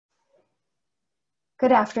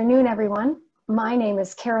Good afternoon, everyone. My name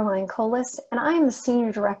is Caroline Colas, and I am the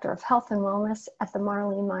Senior Director of Health and Wellness at the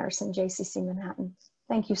Marlene Meyerson JCC Manhattan.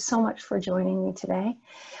 Thank you so much for joining me today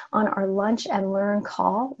on our Lunch and Learn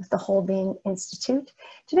call with the Whole Being Institute.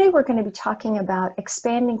 Today we're going to be talking about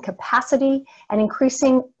expanding capacity and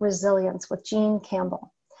increasing resilience with Jean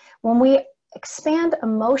Campbell. When we expand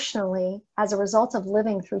emotionally as a result of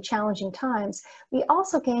living through challenging times, we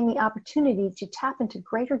also gain the opportunity to tap into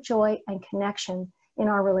greater joy and connection in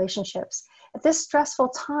our relationships. At this stressful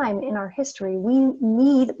time in our history, we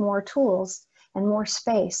need more tools and more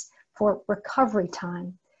space for recovery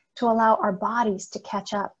time to allow our bodies to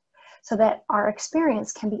catch up so that our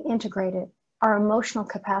experience can be integrated, our emotional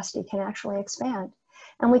capacity can actually expand,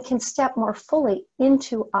 and we can step more fully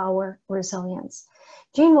into our resilience.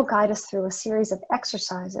 Jean will guide us through a series of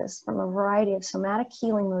exercises from a variety of somatic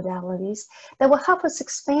healing modalities that will help us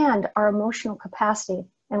expand our emotional capacity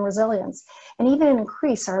and resilience, and even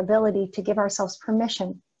increase our ability to give ourselves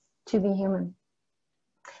permission to be human.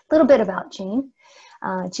 A little bit about Jean.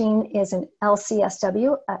 Jean is an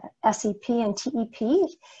LCSW, SEP, and TEP.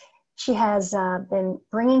 She has been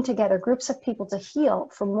bringing together groups of people to heal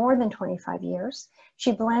for more than 25 years.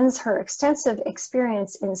 She blends her extensive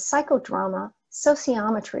experience in psychodrama,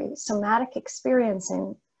 sociometry, somatic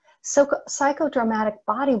experiencing, psychodramatic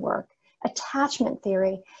body work, attachment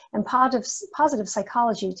theory, and positive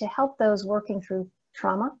psychology to help those working through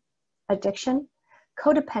trauma, addiction,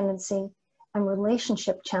 codependency, and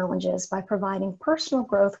relationship challenges by providing personal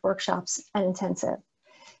growth workshops and intensive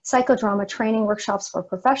psychodrama training workshops for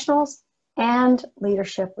professionals and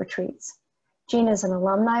leadership retreats. Jean is an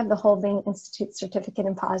alumni of the Whole Being Institute Certificate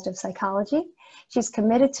in Positive Psychology. She's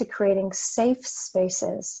committed to creating safe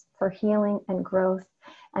spaces for healing and growth,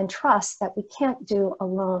 and trust that we can't do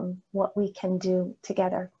alone what we can do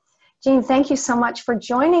together. Jean, thank you so much for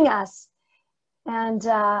joining us. And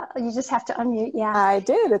you just have to unmute. Yeah, I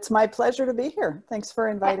did. It's my pleasure to be here. Thanks for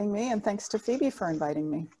inviting me, and thanks to Phoebe for inviting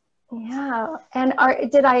me. Yeah. And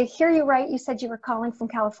did I hear you right? You said you were calling from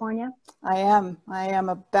California? I am. I am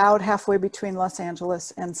about halfway between Los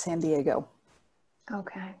Angeles and San Diego.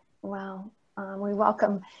 Okay. Well, we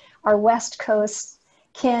welcome our West Coast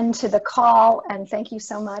kin to the call, and thank you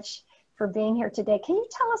so much for being here today. Can you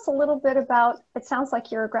tell us a little bit about, it sounds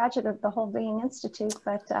like you're a graduate of the Whole Being Institute,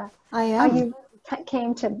 but I am. How you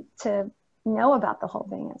came to know about the Whole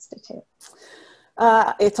Being Institute?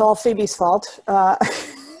 It's all Phoebe's fault.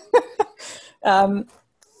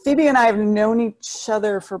 Phoebe and I have known each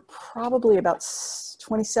other for probably about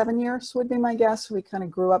 27 years, would be my guess. We kind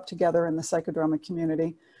of grew up together in the psychodrama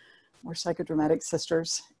community. We're psychodramatic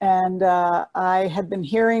sisters. And I had been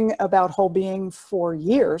hearing about Whole Being for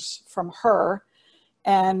years from her,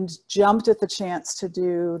 and jumped at the chance to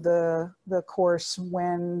do the course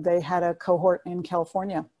when they had a cohort in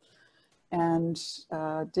California, and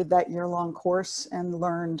did that year-long course and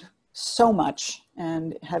learned so much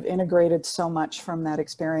and have integrated so much from that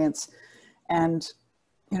experience. And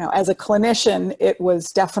you know, as a clinician, it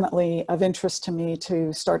was definitely of interest to me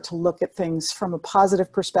to start to look at things from a positive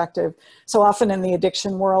perspective. So often in the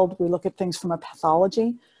addiction world, we look at things from a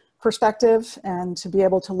pathology perspective, and to be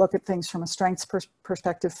able to look at things from a strengths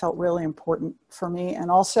perspective felt really important for me. And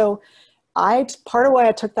also, part of why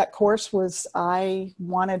I took that course was I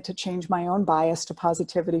wanted to change my own bias to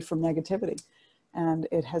positivity from negativity. And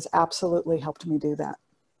it has absolutely helped me do that.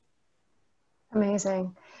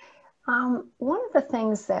 Amazing. One of the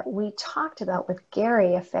things that we talked about with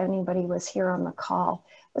Gary, if anybody was here on the call,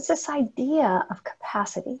 was this idea of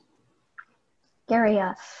capacity. Gary,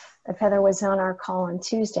 Heather was on our call on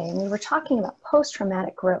Tuesday, and we were talking about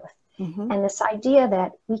post-traumatic growth. Mm-hmm. And this idea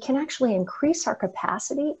that we can actually increase our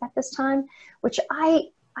capacity at this time, which I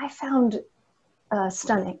found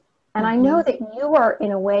stunning. And mm-hmm. I know that you are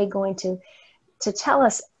in a way going to tell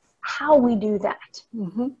us how we do that.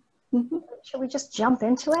 Mm-hmm. Mm-hmm. Should we just jump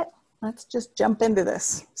into it? Let's just jump into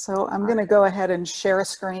this. So I'm going to go ahead and share a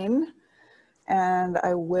screen, and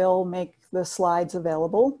I will make the slides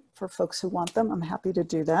available for folks who want them. I'm happy to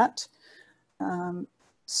do that.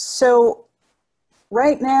 So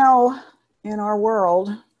right now in our world,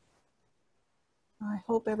 I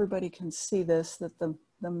hope everybody can see this, that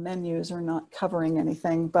the menus are not covering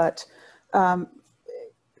anything, but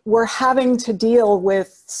we're having to deal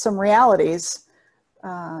with some realities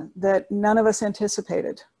that none of us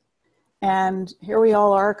anticipated. And here we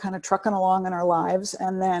all are kind of trucking along in our lives.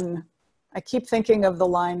 And then I keep thinking of the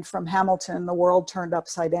line from Hamilton, the world turned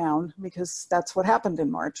upside down, because that's what happened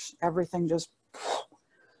in March. Everything just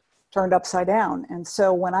turned upside down. And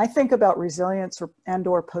so when I think about resilience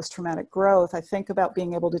or post-traumatic growth, I think about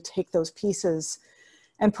being able to take those pieces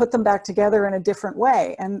and put them back together in a different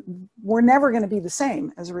way. And we're never going to be the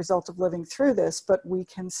same as a result of living through this, but we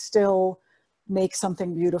can still make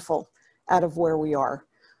something beautiful out of where we are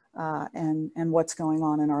and what's going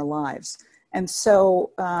on in our lives. And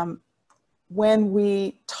so when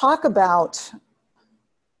we talk about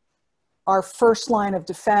our first line of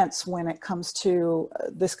defense when it comes to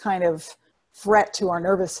this kind of threat to our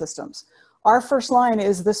nervous systems, our first line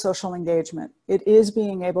is the social engagement. It is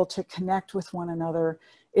being able to connect with one another.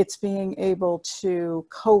 It's being able to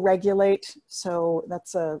co-regulate. So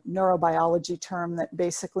that's a neurobiology term that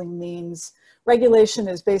basically means regulation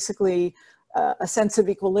is basically a sense of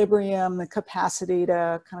equilibrium, the capacity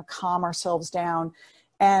to kind of calm ourselves down.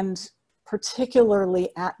 And particularly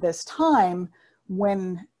at this time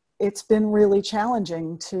when it's been really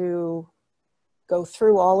challenging to go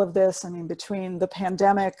through all of this. I mean, between the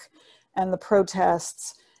pandemic and the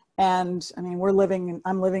protests, and I mean,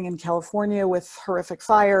 I'm living in California with horrific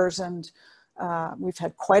fires, and we've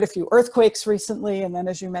had quite a few earthquakes recently. And then,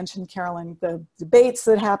 as you mentioned, Caroline, the debates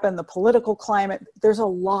that happen, the political climate, there's a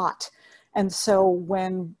lot. And so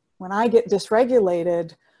when I get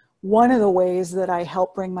dysregulated, one of the ways that I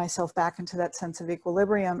help bring myself back into that sense of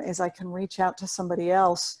equilibrium is I can reach out to somebody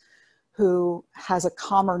else who has a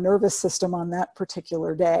calmer nervous system on that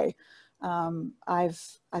particular day.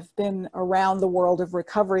 I've been around the world of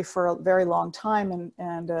recovery for a very long time,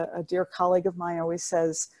 and a dear colleague of mine always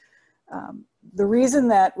says, the reason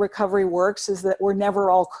that recovery works is that we're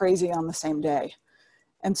never all crazy on the same day.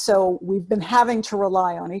 And so we've been having to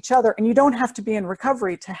rely on each other, and you don't have to be in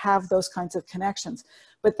recovery to have those kinds of connections.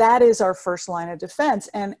 But that is our first line of defense.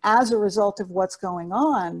 And as a result of what's going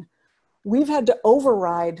on, we've had to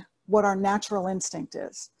override what our natural instinct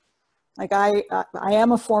is. Like I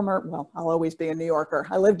am a former, well, I'll always be a New Yorker.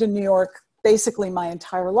 I lived in New York basically my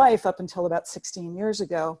entire life up until about 16 years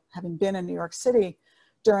ago, having been in New York City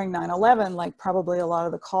during 9/11, like probably a lot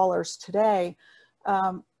of the callers today.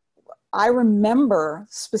 I remember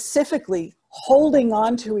specifically holding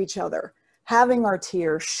on to each other, having our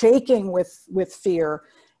tears, shaking with fear.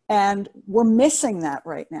 And we're missing that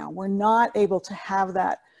right now. We're not able to have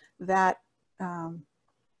that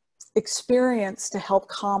experience to help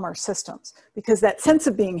calm our systems, because that sense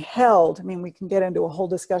of being held, I mean, we can get into a whole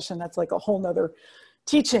discussion, that's like a whole nother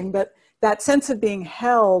teaching, but that sense of being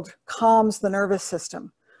held calms the nervous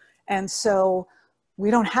system. And so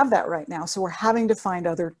we don't have that right now. So we're having to find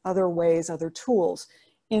other ways, other tools.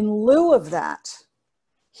 In lieu of that,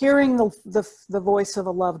 hearing the voice of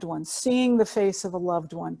a loved one, seeing the face of a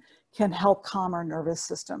loved one can help calm our nervous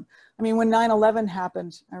system. I mean, when 9/11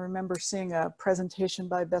 happened, I remember seeing a presentation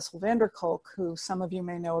by Bessel van der Kolk, who some of you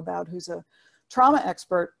may know about, who's a trauma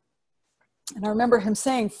expert. And I remember him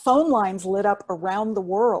saying phone lines lit up around the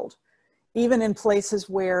world, even in places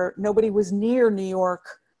where nobody was near New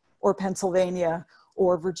York or Pennsylvania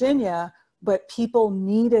or Virginia, but people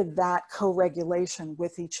needed that co-regulation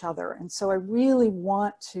with each other. And so I really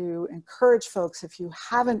want to encourage folks, if you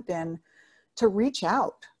haven't been, to reach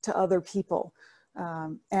out to other people.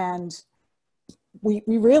 And we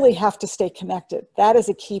really have to stay connected. That is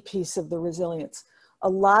a key piece of the resilience. A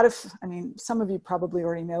lot of, I mean, some of you probably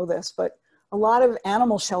already know this, but a lot of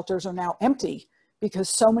animal shelters are now empty because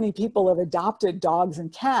so many people have adopted dogs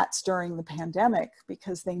and cats during the pandemic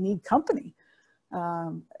because they need company.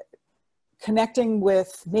 Connecting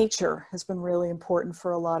with nature has been really important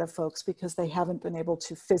for a lot of folks because they haven't been able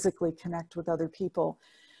to physically connect with other people.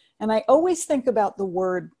 And I always think about the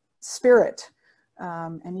word spirit.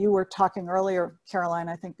 And you were talking earlier, Caroline,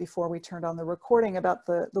 I think before we turned on the recording, about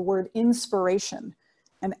the word inspiration.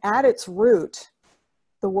 And at its root,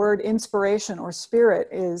 the word inspiration or spirit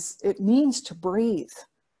it means to breathe.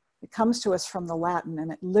 It comes to us from the Latin,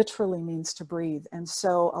 and it literally means to breathe. And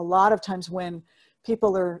so a lot of times when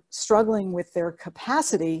people are struggling with their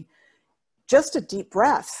capacity, just a deep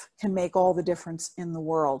breath can make all the difference in the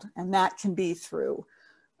world. And that can be through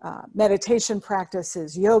meditation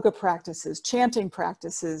practices, yoga practices, chanting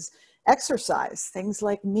practices, exercise, things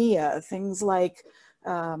like Mia, things like,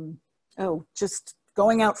 just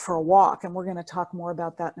going out for a walk. And we're going to talk more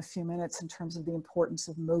about that in a few minutes in terms of the importance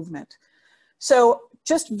of movement. So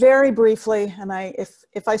just very briefly, and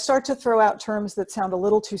if I start to throw out terms that sound a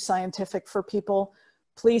little too scientific for people,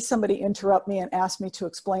 please somebody interrupt me and ask me to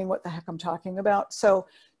explain what the heck I'm talking about. So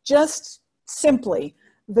just simply,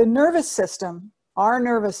 the nervous system, our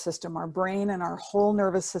nervous system, our brain and our whole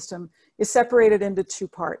nervous system is separated into two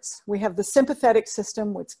parts. We have the sympathetic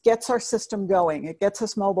system, which gets our system going. It gets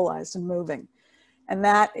us mobilized and moving. And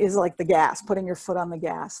that is like the gas, putting your foot on the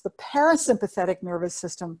gas. The parasympathetic nervous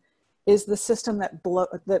system is the system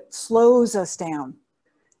that slows us down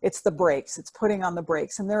It's the brakes, it's putting on the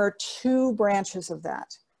brakes. And there are two branches of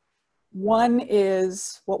that. One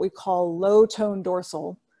is what we call low tone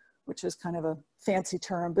dorsal, which is kind of a fancy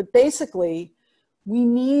term, but basically we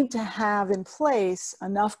need to have in place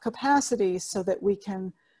enough capacity so that we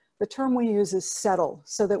can, the term we use is settle,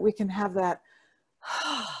 so that we can have that,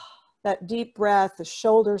 that deep breath, the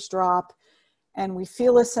shoulders drop, and we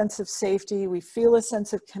feel a sense of safety, we feel a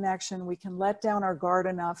sense of connection, we can let down our guard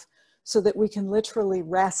enough so that we can literally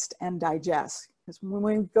rest and digest. Because when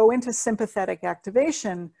we go into sympathetic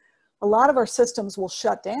activation, a lot of our systems will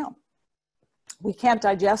shut down. We can't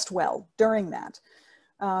digest well during that.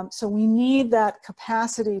 So we need that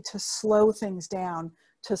capacity to slow things down,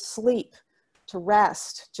 to sleep, to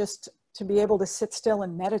rest, just to be able to sit still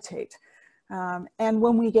and meditate. And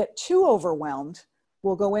when we get too overwhelmed,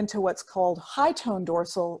 we'll go into what's called high tone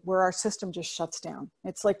dorsal, where our system just shuts down.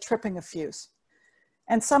 It's like tripping a fuse.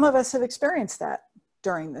 And some of us have experienced that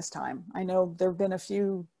during this time. I know there have been a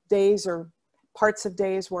few days or parts of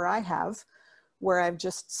days where I've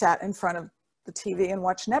just sat in front of the TV and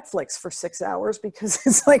watch Netflix for 6 hours because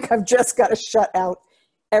it's like I've just got to shut out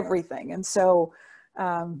everything. And so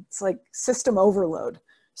it's like system overload.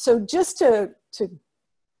 So just to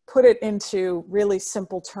put it into really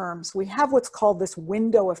simple terms, we have what's called this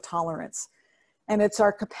window of tolerance. And it's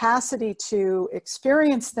our capacity to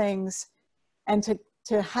experience things and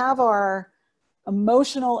to have our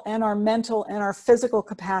emotional and our mental and our physical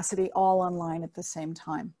capacity all online at the same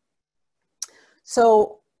time.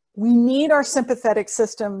 So we need our sympathetic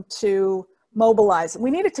system to mobilize.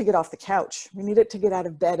 We need it to get off the couch. We need it to get out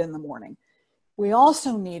of bed in the morning. We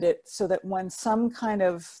also need it so that when some kind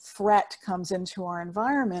of threat comes into our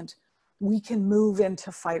environment, we can move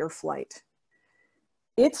into fight or flight.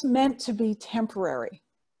 It's meant to be temporary.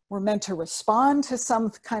 We're meant to respond to some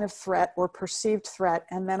kind of threat or perceived threat,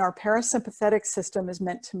 and then our parasympathetic system is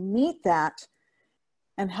meant to meet that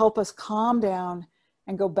and help us calm down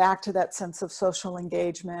and go back to that sense of social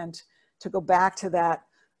engagement, to go back to that,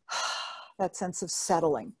 that sense of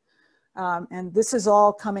settling. And this is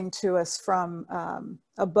all coming to us from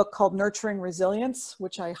a book called Nurturing Resilience,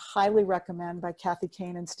 which I highly recommend, by Kathy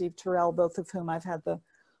Kane and Steve Terrell, both of whom I've had the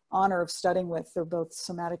honor of studying with. They're both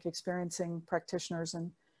somatic experiencing practitioners,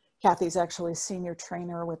 and Kathy's actually a senior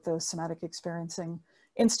trainer with the Somatic Experiencing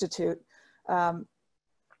Institute. And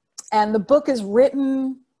the book is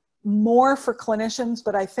written more for clinicians,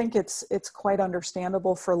 but I think it's quite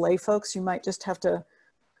understandable for lay folks. You might just have to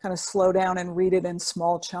kind of slow down and read it in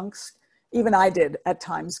small chunks. Even I did at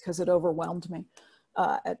times because it overwhelmed me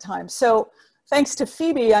at times. So thanks to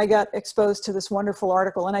Phoebe, I got exposed to this wonderful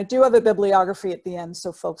article, and I do have a bibliography at the end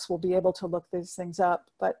so folks will be able to look these things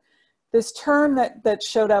up. But this term that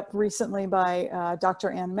showed up recently by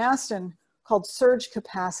Dr. Ann Maston called surge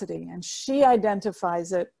capacity, and she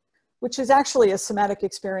identifies it, which is actually a somatic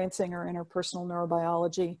experiencing or interpersonal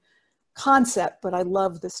neurobiology concept, but I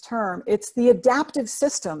love this term. It's the adaptive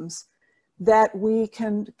systems that we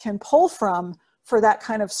can pull from for that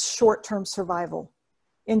kind of short-term survival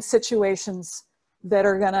in situations that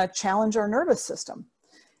are going to challenge our nervous system.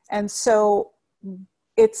 And so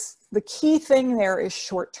it's the key thing there is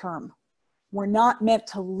short-term. We're not meant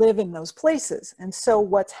to live in those places. And so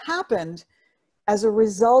what's happened as a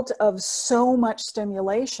result of so much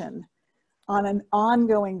stimulation on an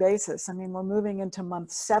ongoing basis, I mean, we're moving into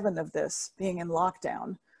month 7 of this being in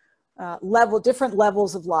lockdown, different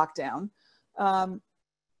levels of lockdown.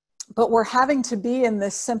 But we're having to be in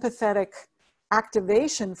this sympathetic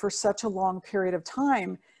activation for such a long period of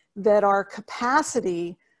time that our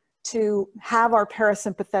capacity to have our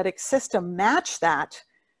parasympathetic system match that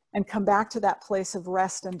and come back to that place of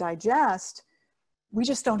rest and digest, we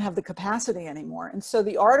just don't have the capacity anymore. And so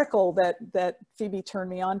the article that Phoebe turned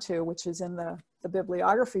me on to, which is in the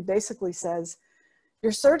bibliography, basically says,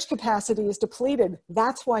 your surge capacity is depleted.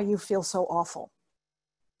 That's why you feel so awful.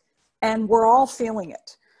 And we're all feeling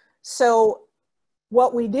it. So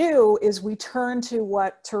what we do is we turn to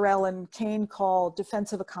what Terrell and Kane call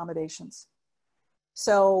defensive accommodations.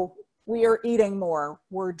 So we are eating more,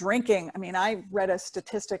 we're drinking. I mean, I read a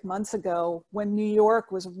statistic months ago when New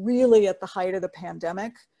York was really at the height of the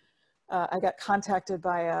pandemic. I got contacted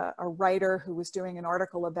by a writer who was doing an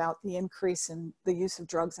article about the increase in the use of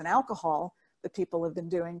drugs and alcohol that people have been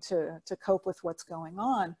doing to cope with what's going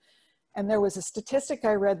on. And there was a statistic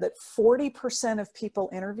I read that 40% of people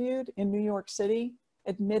interviewed in New York City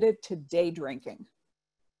admitted to day drinking,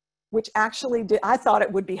 which actually I thought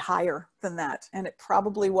it would be higher than that. And it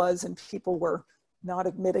probably was, and people were not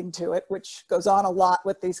admitting to it, which goes on a lot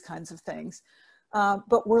with these kinds of things.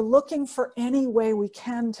 But we're looking for any way we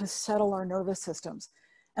can to settle our nervous systems.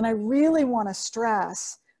 And I really want to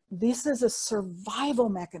stress this is a survival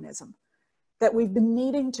mechanism that we've been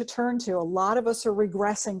needing to turn to. A lot of us are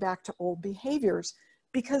regressing back to old behaviors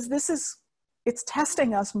because it's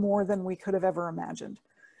testing us more than we could have ever imagined.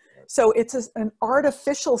 So it's an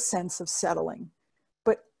artificial sense of settling,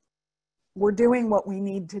 but we're doing what we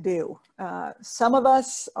need to do. Some of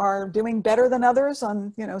us are doing better than others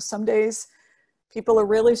on, some days people are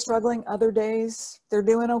really struggling, other days they're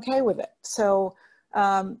doing okay with it. So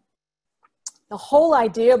the whole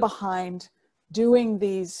idea behind doing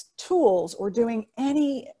these tools or doing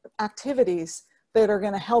any activities that are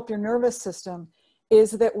going to help your nervous system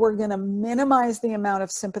is that we're going to minimize the amount of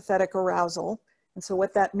sympathetic arousal. And so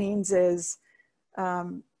what that means is,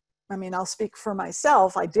 I'll speak for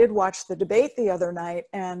myself. I did watch the debate the other night,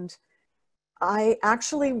 and I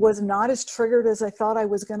actually was not as triggered as I thought I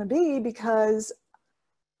was going to be, because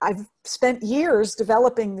I've spent years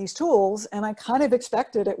developing these tools, and I kind of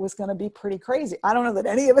expected it was going to be pretty crazy. I don't know that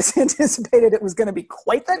any of us anticipated it was going to be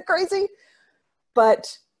quite that crazy,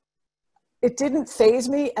 but it didn't faze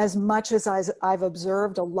me as much as I've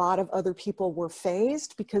observed a lot of other people were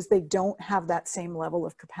fazed, because they don't have that same level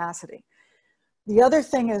of capacity. The other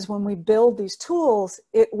thing is, when we build these tools,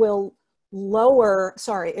 it will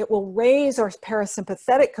raise our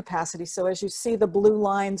parasympathetic capacity. So as you see, the blue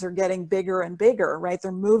lines are getting bigger and bigger, right?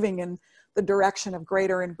 They're moving in the direction of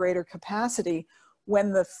greater and greater capacity.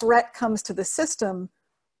 When the threat comes to the system,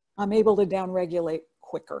 I'm able to downregulate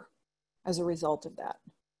quicker as a result of that.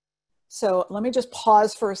 So let me just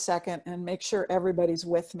pause for a second and make sure everybody's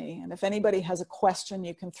with me. And if anybody has a question,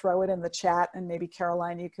 you can throw it in the chat, and maybe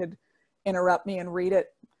Caroline, you could interrupt me and read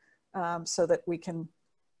it so that we can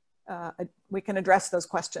address those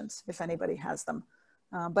questions if anybody has them.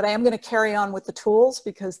 But I am going to carry on with the tools,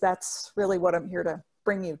 because that's really what I'm here to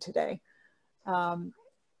bring you today. Gina,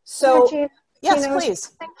 yes, I was please.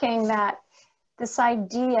 thinking that this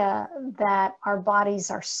idea that our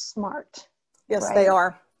bodies are smart. Yes, right? they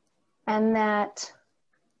are. And that,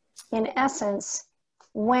 in essence,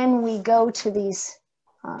 when we go to these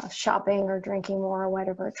shopping or drinking more or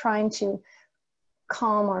whatever, trying to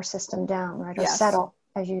calm our system down, right, or yes. settle,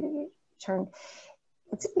 as you termed,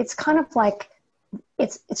 it's kind of like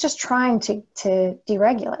it's just trying to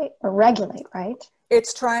deregulate or regulate, right?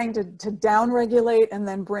 It's trying to downregulate and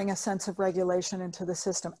then bring a sense of regulation into the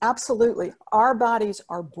system. Absolutely. Our bodies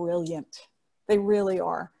are brilliant. They really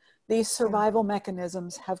are. These survival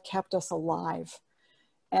mechanisms have kept us alive.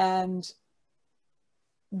 And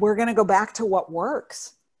we're going to go back to what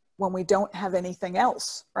works when we don't have anything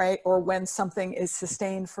else, right? Or when something is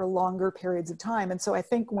sustained for longer periods of time. And so I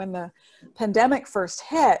think when the pandemic first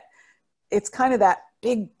hit, it's kind of that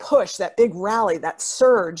big push, that big rally, that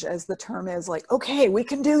surge, as the term is, like, okay, we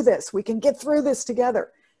can do this. We can get through this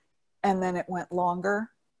together. And then it went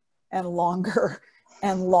longer and longer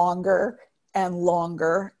and longer and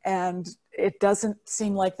longer. And it doesn't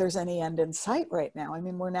seem like there's any end in sight right now. I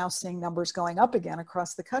mean, we're now seeing numbers going up again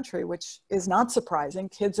across the country, which is not surprising.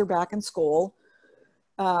 Kids are back in school.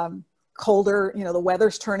 Colder, the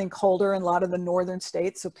weather's turning colder in a lot of the northern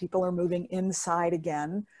states, so people are moving inside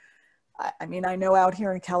again. I mean, I know out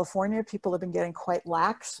here in California, people have been getting quite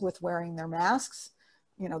lax with wearing their masks.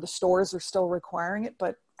 The stores are still requiring it,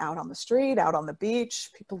 but out on the street, out on the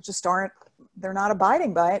beach, people just they're not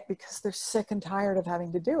abiding by it because they're sick and tired of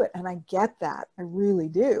having to do it. And I get that, I really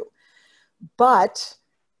do. But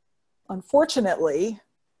unfortunately,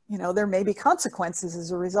 there may be consequences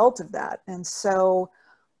as a result of that. And so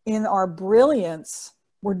in our brilliance,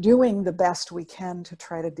 we're doing the best we can to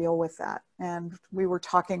try to deal with that. And we were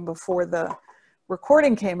talking before the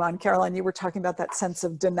recording came on, Caroline, you were talking about that sense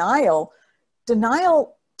of denial.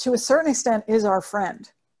 Denial, to a certain extent, is our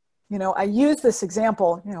friend. I use this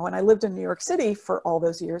example, when I lived in New York City for all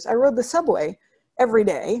those years, I rode the subway every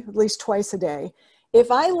day, at least twice a day. If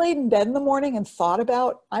I laid in bed in the morning and thought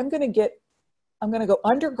about, I'm going to go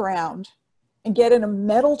underground and get in a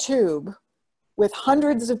metal tube with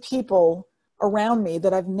hundreds of people around me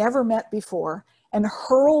that I've never met before and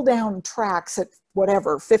hurl down tracks at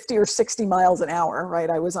whatever, 50 or 60 miles an hour, right?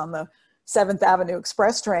 I was on the 7th Avenue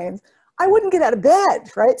Express train. I wouldn't get out of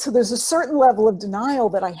bed, right? So there's a certain level of denial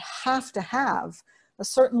that I have to have, a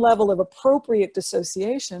certain level of appropriate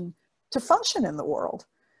dissociation to function in the world.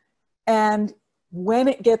 And when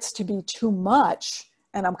it gets to be too much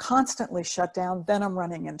and I'm constantly shut down, then I'm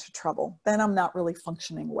running into trouble. Then I'm not really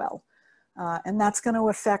functioning well. And that's going to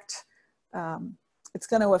affect, it's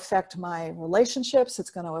going to affect my relationships.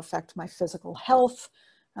 It's going to affect my physical health.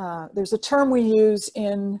 There's a term we use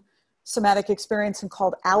in somatic experiencing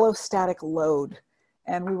called allostatic load.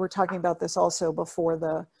 And we were talking about this also before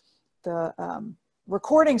the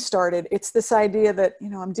recording started, it's this idea that, you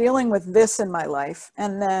know, I'm dealing with this in my life,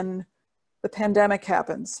 and then the pandemic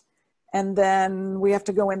happens, and then we have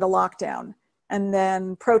to go into lockdown, and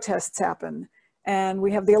then protests happen, and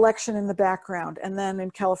we have the election in the background, and then in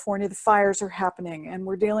California the fires are happening, and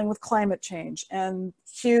we're dealing with climate change and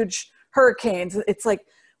huge hurricanes. It's like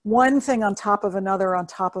one thing on top of another on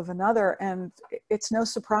top of another, and it's no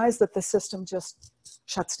surprise that the system just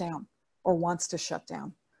shuts down or wants to shut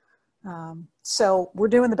down. So we're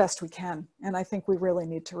doing the best we can, and I think we really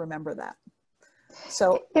need to remember that.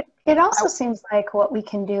 So it also seems like what we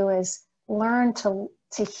can do is learn to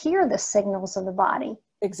hear the signals of the body.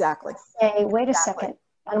 Exactly. Say, wait a second.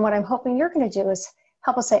 And what I'm hoping you're going to do is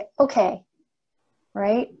help us say, okay,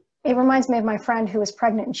 right? It reminds me of my friend who was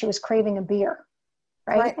pregnant and she was craving a beer,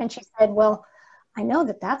 right? And she said, well, I know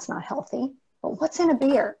that that's not healthy, but what's in a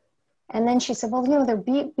beer? And then she said, well, you know, they're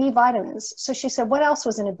B vitamins. So she said, what else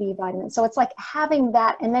was in a B vitamin? So it's like having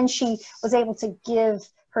that. And then she was able to give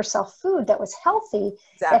herself food that was healthy,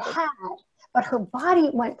 that had, but her body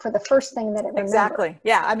went for the first thing that it remembered. Exactly.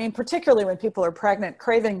 Yeah. I mean, particularly when people are pregnant,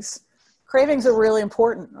 cravings are really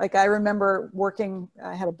important. Like I remember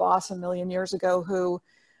I had a boss a million years ago who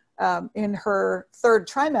in her third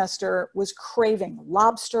trimester was craving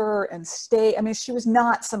lobster and steak. I mean, she was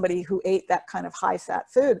not somebody who ate that kind of high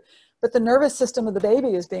fat food, but the nervous system of the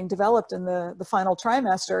baby is being developed in the final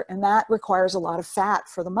trimester, and that requires a lot of fat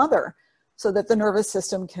for the mother so that the nervous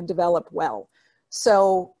system can develop well.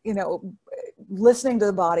 So, you know, listening to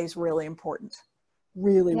the body is really important,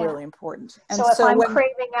 really important. And so if I'm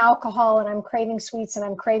craving alcohol and I'm craving sweets and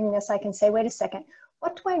I'm craving this, I can say, wait a second,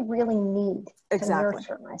 what do I really need to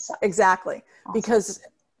nurture myself? Exactly. Awesome. Because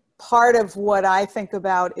part of what I think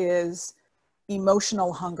about is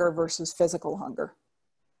emotional hunger versus physical hunger,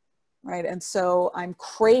 right? And so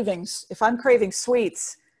if I'm craving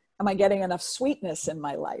sweets, am I getting enough sweetness in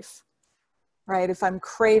my life, right? If I'm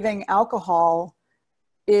craving alcohol,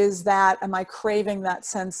 am I craving that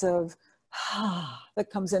sense of that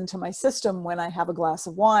comes into my system when I have a glass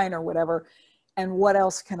of wine or whatever? And what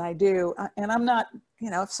else can I do? And I'm not, you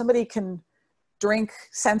know, if somebody can drink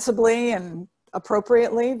sensibly and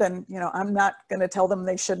appropriately, then, you know, I'm not going to tell them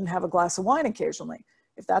they shouldn't have a glass of wine occasionally.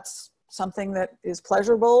 If that's something that is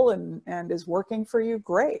pleasurable and is working for you,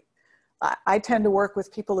 great. I tend to work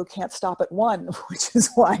with people who can't stop at one, which is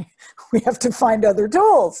why we have to find other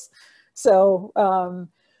tools. So,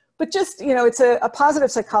 but just, you know, it's a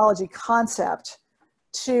positive psychology concept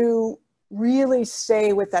to really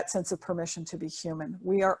stay with that sense of permission to be human.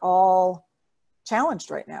 We are all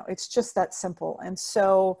challenged right now. It's just that simple. And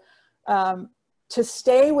so to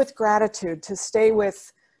stay with gratitude, to stay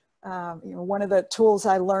with, you know, one of the tools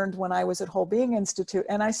I learned when I was at Whole Being Institute,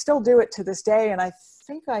 and I still do it to this day. And I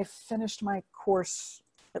think I finished my course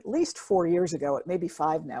at least 4 years ago. It may be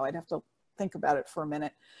 5 now. I'd have to think about it for a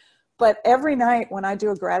minute. But every night when I do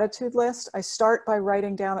a gratitude list, I start by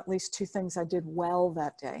writing down at least 2 things I did well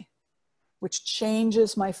that day, which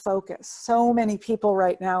changes my focus. So many people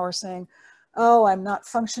right now are saying, oh, I'm not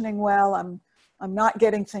functioning well. I'm not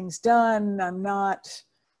getting things done.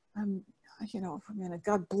 You know, I mean,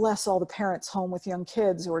 God bless all the parents home with young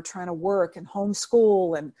kids who are trying to work and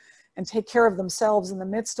homeschool and take care of themselves in the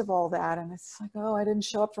midst of all that. And it's like, oh, I didn't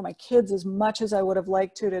show up for my kids as much as I would have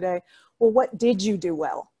liked to today. Well, what did you do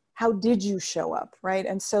well? How did you show up, right?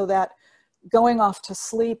 And so that going off to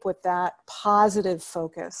sleep with that positive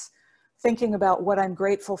focus, thinking about what I'm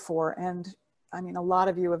grateful for. And I mean, a lot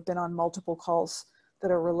of you have been on multiple calls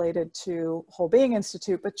that are related to Whole Being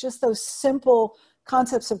Institute, but just those simple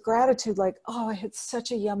concepts of gratitude, like, oh, I had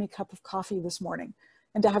such a yummy cup of coffee this morning,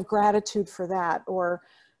 and to have gratitude for that. Or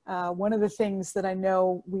one of the things that I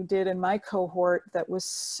know we did in my cohort that was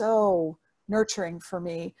so nurturing for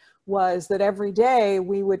me was that every day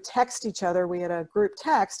we would text each other. We had a group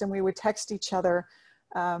text, and we would text each other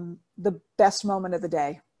the best moment of the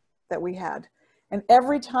day that we had. And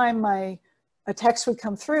every time a text would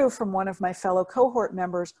come through from one of my fellow cohort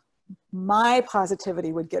members, my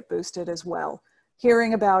positivity would get boosted as well.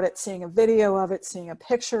 Hearing about it, seeing a video of it, seeing a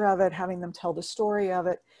picture of it, having them tell the story of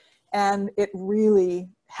it. And it really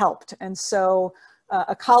helped. And so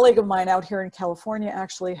a colleague of mine out here in California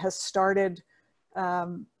actually has started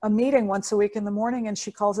a meeting once a week in the morning, and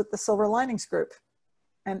she calls it the Silver Linings Group.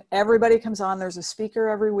 And everybody comes on. There's a speaker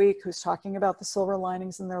every week who's talking about the silver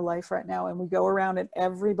linings in their life right now. And we go around and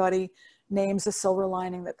everybody names a silver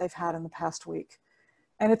lining that they've had in the past week.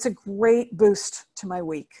 And it's a great boost to my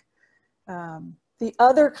week. The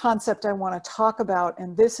other concept I want to talk about,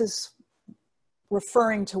 and this is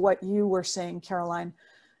referring to what you were saying, Caroline,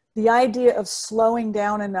 the idea of slowing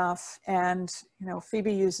down enough, and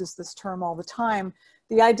Phoebe uses this term all the time,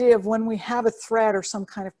 the idea of when we have a threat or some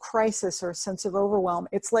kind of crisis or a sense of overwhelm,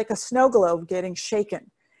 it's like a snow globe getting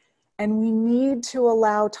shaken. And we need to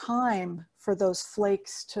allow time for those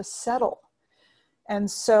flakes to settle. And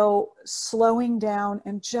so slowing down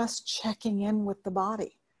and just checking in with the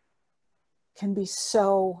body can be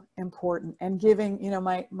so important. And giving,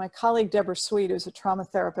 my colleague Deborah Sweet, who's a trauma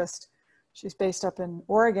therapist, she's based up in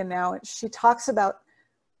Oregon now, and she talks about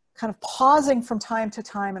kind of pausing from time to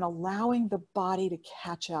time and allowing the body to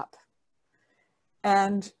catch up.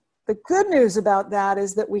 And the good news about that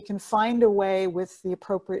is that we can find a way with the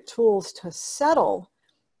appropriate tools to settle.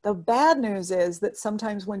 The bad news is that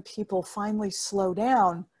sometimes when people finally slow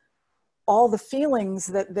down, all the feelings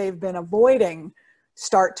that they've been avoiding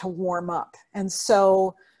start to warm up. And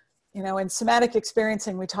so, in somatic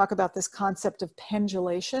experiencing, we talk about this concept of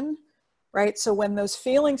pendulation, right? So when those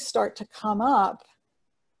feelings start to come up,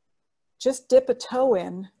 just dip a toe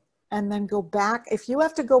in and then go back. If you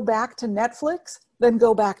have to go back to Netflix, then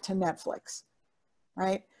go back to Netflix,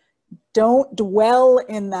 right? Don't dwell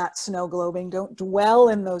in that snow globing. Don't dwell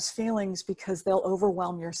in those feelings, because they'll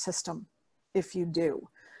overwhelm your system if you do.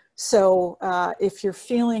 So if you're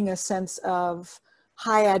feeling a sense of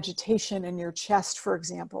high agitation in your chest, for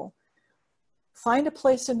example, find a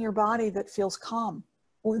place in your body that feels calm,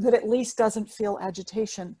 or that at least doesn't feel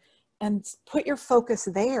agitation, and put your focus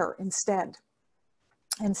there instead.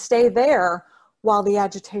 And stay there while the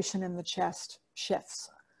agitation in the chest shifts.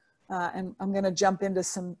 And I'm going to jump into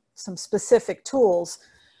some specific tools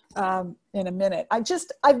in a minute.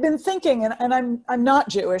 I've been thinking, and I'm not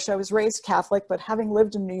Jewish. I was raised Catholic, but having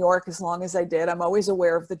lived in New York as long as I did, I'm always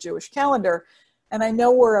aware of the Jewish calendar. And I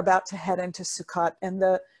know we're about to head into Sukkot. And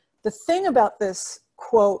the thing about this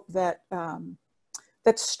quote that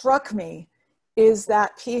struck me is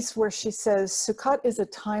that piece where she says, Sukkot is a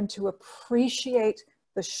time to appreciate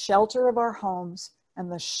the shelter of our homes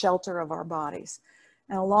and the shelter of our bodies.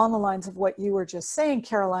 And along the lines of what you were just saying,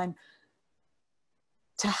 Caroline,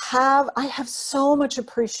 I have so much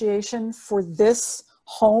appreciation for this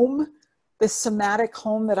home, this somatic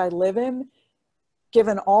home that I live in,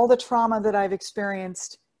 given all the trauma that I've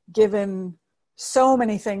experienced, given so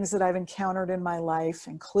many things that I've encountered in my life,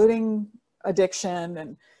 including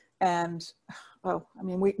addiction and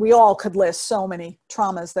we all could list so many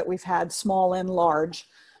traumas that we've had, small and large,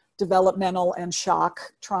 developmental and shock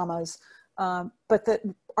traumas, but that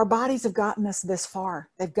our bodies have gotten us this far.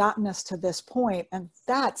 They've gotten us to this point, and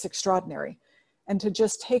that's extraordinary. And to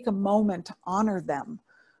just take a moment to honor them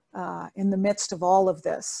in the midst of all of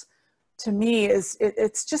this, to me,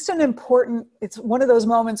 it's just it's one of those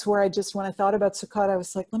moments where when I thought about Sukkot, I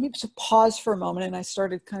was like, let me just pause for a moment. And I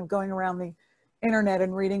started kind of going around the internet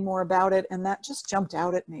and reading more about it. And that just jumped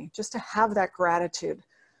out at me, just to have that gratitude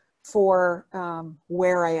for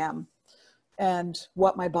where I am and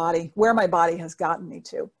where my body has gotten me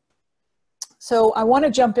to. So I want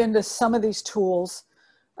to jump into some of these tools.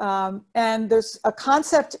 And there's a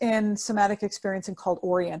concept in somatic experiencing called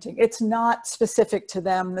orienting. It's not specific to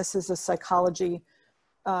them. This is a psychology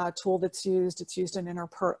tool that's used. It's used in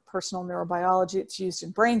interpersonal neurobiology. It's used in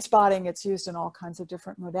brain spotting. It's used in all kinds of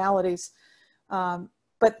different modalities.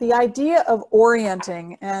 But the idea of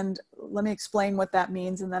orienting, and let me explain what that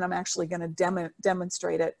means, and then I'm actually going to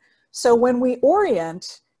demonstrate it. So when we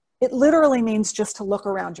orient, it literally means just to look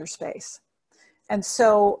around your space. And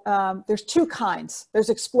so there's two kinds. There's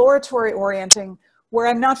exploratory orienting, where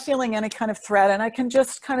I'm not feeling any kind of threat, and I can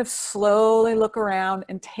just kind of slowly look around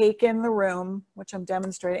and take in the room, which I'm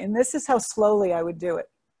demonstrating. And this is how slowly I would do it,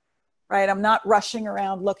 right? I'm not rushing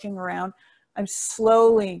around, looking around. I'm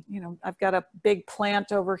slowly, I've got a big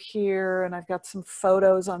plant over here, and I've got some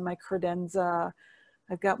photos on my credenza.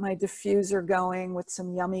 I've got my diffuser going with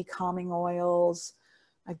some yummy calming oils.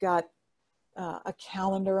 I've got a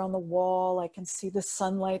calendar on the wall. I can see the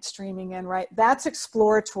sunlight streaming in, right? That's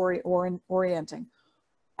exploratory orienting.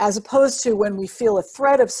 As opposed to when we feel a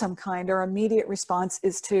threat of some kind, our immediate response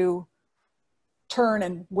is to turn,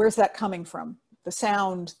 and where's that coming from? The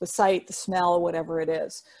sound, the sight, the smell, whatever it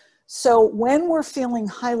is. So when we're feeling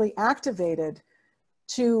highly activated,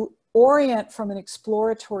 to orient from an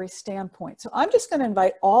exploratory standpoint. So I'm just going to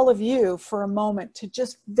invite all of you for a moment to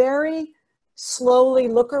just very slowly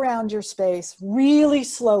look around your space, really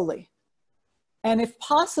slowly. And if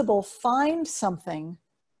possible, find something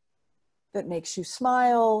that makes you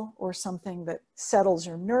smile, or something that settles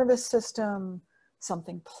your nervous system,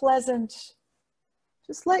 something pleasant.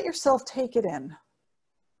 Just let yourself take it in.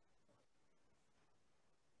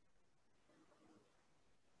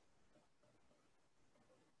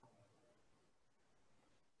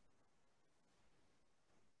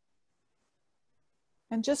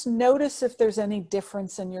 And just notice if there's any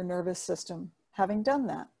difference in your nervous system having done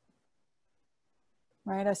that.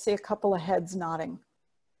 Right? I see a couple of heads nodding.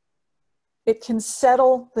 It can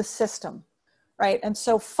settle the system, right? And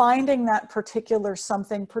so finding that particular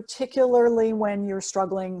something, particularly when you're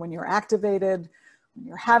struggling, when you're activated, when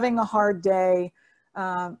you're having a hard day,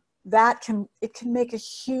 it can make a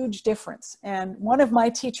huge difference. And one of my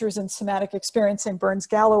teachers in somatic experiencing, Burns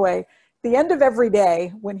Galloway, at the end of every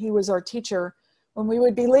day when he was our teacher, when we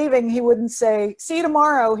would be leaving, he wouldn't say, "See you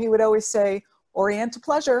tomorrow." He would always say, "Orient to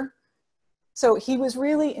pleasure." So he was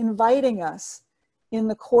really inviting us in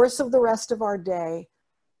the course of the rest of our day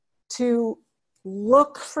to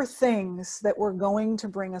look for things that were going to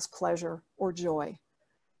bring us pleasure or joy.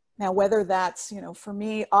 Now, whether that's, for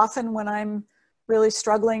me, often when I'm really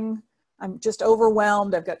struggling, I'm just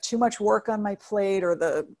overwhelmed, I've got too much work on my plate, or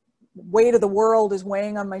the weight of the world is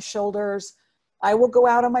weighing on my shoulders, I will go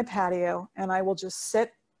out on my patio and I will just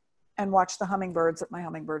sit and watch the hummingbirds at my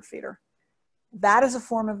hummingbird feeder. That is a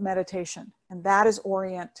form of meditation, and that is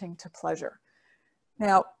orienting to pleasure.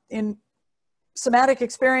 Now, in somatic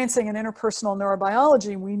experiencing and interpersonal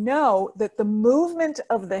neurobiology, we know that the movement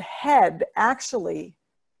of the head actually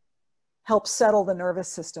helps settle the nervous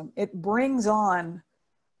system. It brings on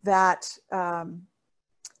that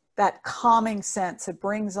calming sense. It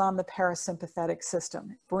brings on the parasympathetic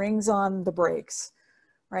system. It brings on the brakes,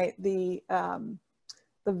 right? The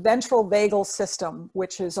ventral vagal system,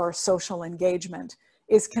 which is our social engagement,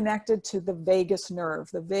 is connected to the vagus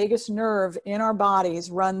nerve. The vagus nerve in our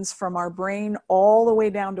bodies runs from our brain all the way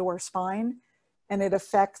down to our spine, and it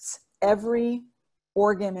affects every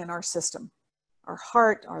organ in our system. Our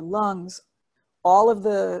heart, our lungs, all of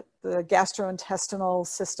the gastrointestinal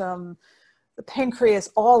system, the pancreas,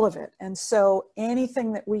 all of it. And so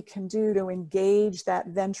anything that we can do to engage that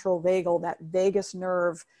ventral vagal, that vagus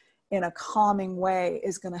nerve, in a calming way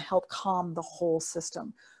is going to help calm the whole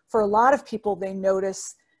system. For a lot of people, they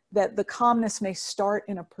notice that the calmness may start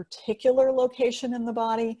in a particular location in the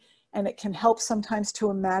body, and it can help sometimes to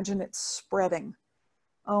imagine it spreading,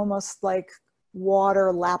 almost like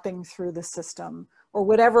water lapping through the system, or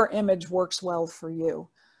whatever image works well for you.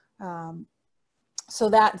 So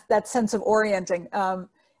that sense of orienting,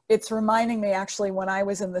 it's reminding me actually when I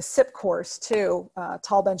was in the SIP course too,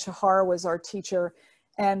 Tal Ben-Shahar was our teacher,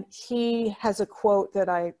 and he has a quote that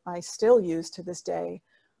I still use to this day.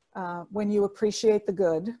 When you appreciate the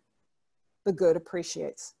good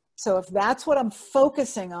appreciates. So if that's what I'm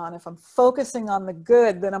focusing on, if I'm focusing on the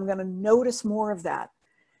good, then I'm going to notice more of that.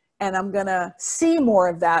 And I'm going to see more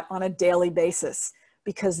of that on a daily basis,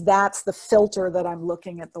 because that's the filter that I'm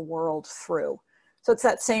looking at the world through. So it's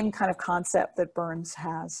that same kind of concept that Burns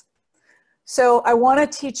has. So I want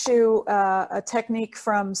to teach you a technique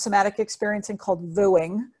from somatic experiencing called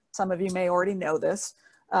VUing. Some of you may already know this.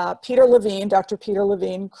 Peter Levine, Dr. Peter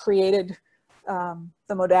Levine, created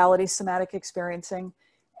the modality somatic experiencing.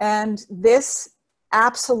 And this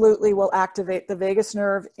absolutely will activate the vagus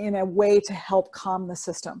nerve in a way to help calm the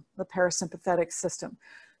system, the parasympathetic system.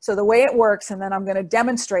 So the way it works, and then I'm going to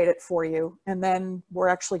demonstrate it for you, and then we're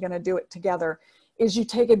actually going to do it together, is you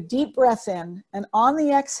take a deep breath in, and on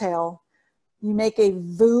the exhale, you make a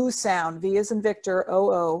VU sound, V as in Victor,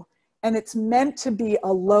 O-O, and it's meant to be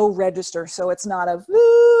a low register. So it's not a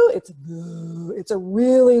VU, it's VU. It's a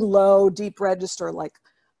really low, deep register, like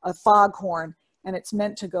a foghorn, and it's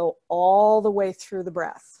meant to go all the way through the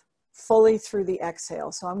breath, fully through the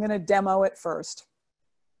exhale. So I'm going to demo it first.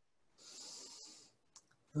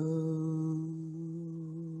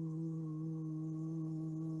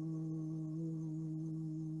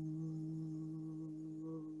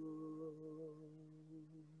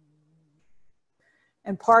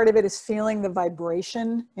 And part of it is feeling the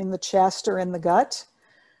vibration in the chest or in the gut.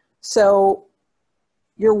 So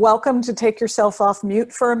you're welcome to take yourself off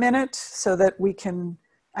mute for a minute so that we can,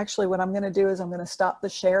 actually what I'm going to do is I'm going to stop the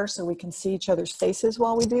share so we can see each other's faces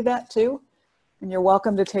while we do that too. And you're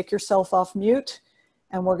welcome to take yourself off mute,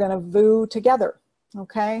 and we're going to VU together.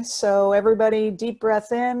 Okay, so everybody deep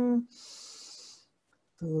breath in.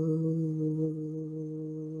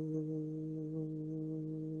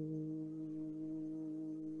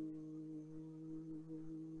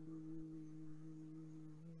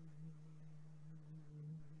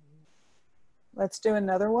 Let's do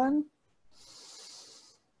another one.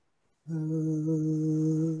 And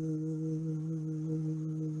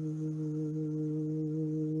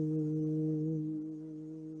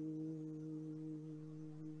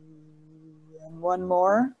one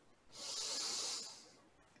more.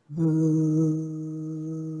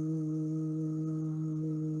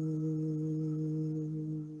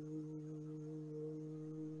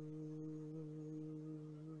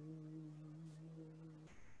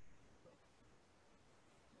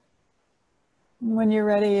 when you're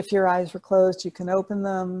ready, if your eyes were closed, you can open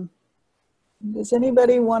them. Does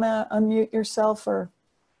anybody want to unmute yourself or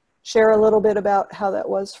share a little bit about how that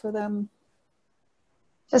was for them?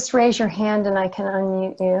 Just raise your hand and I can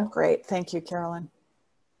unmute you. Great. Thank you, Carolyn.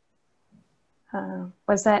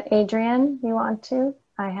 Was that Adrienne you want to?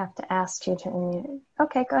 I have to ask you to unmute.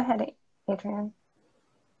 Okay, go ahead, Adrienne.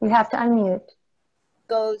 You have to unmute.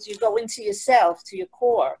 You go into yourself, to your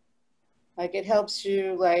core. Like it helps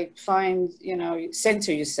you like find, you know,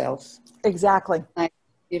 center yourself. Exactly. Like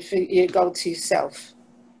if you go to yourself.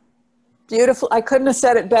 Beautiful. I couldn't have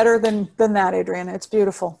said it better than that, Adrienne. It's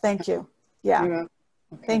beautiful. Thank you. Yeah. Okay.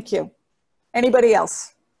 Thank you. Anybody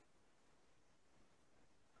else?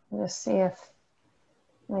 Let's see if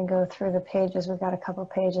I go through the pages. We've got a couple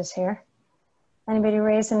pages here. Anybody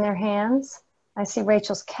raising their hands? I see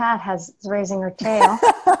Rachel's cat is raising her tail.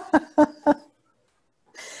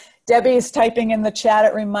 Debbie's typing in the chat.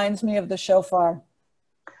 It reminds me of the shofar.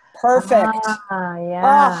 Perfect.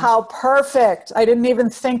 Yeah. Oh, how perfect. I didn't even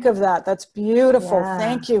think of that. That's beautiful. Yeah.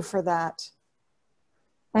 Thank you for that.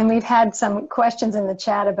 And we've had some questions in the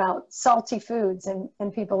chat about salty foods,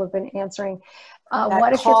 and people have been answering.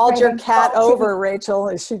 What if called you're your cat salty? over, Rachel,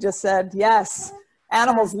 as she just said. Yes.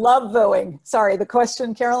 Animals love vooing. Sorry, the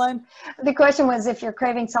question, Caroline? The question was, if you're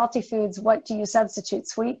craving salty foods, what do you substitute?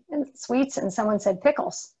 Sweets? And someone said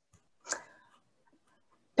pickles.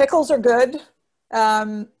 Pickles are good.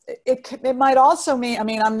 It might also mean, I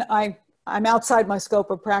mean, I'm outside my scope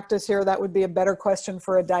of practice here. That would be a better question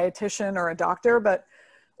for a dietitian or a doctor,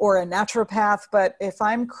 or a naturopath. But if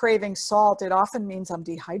I'm craving salt, it often means I'm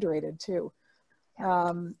dehydrated too.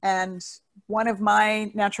 And one of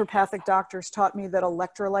my naturopathic doctors taught me that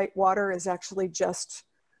electrolyte water is actually just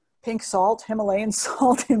pink salt, Himalayan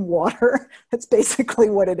salt in water. That's basically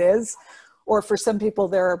what it is. Or for some people,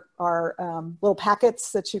 there are little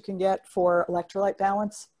packets that you can get for electrolyte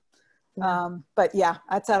balance. But yeah,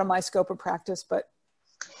 that's out of my scope of practice. But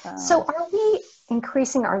so are we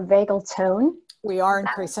increasing our vagal tone? We are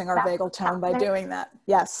increasing our vagal tone by doing that.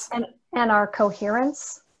 Yes. And our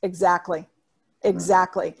coherence? Exactly.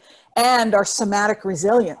 Exactly. And our somatic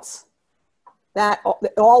resilience.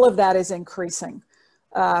 All of that is increasing.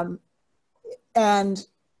 And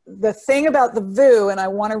the thing about the VU, and I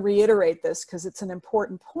want to reiterate this because it's an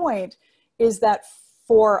important point, is that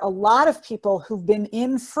for a lot of people who've been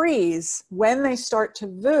in freeze, when they start to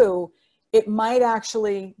VU, it might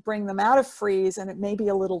actually bring them out of freeze and it may be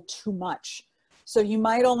a little too much. So you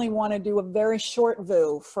might only want to do a very short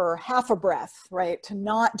VU for half a breath, right? To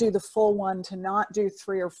not do the full one, to not do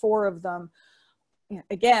 3 or 4 of them.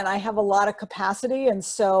 Again, I have a lot of capacity, and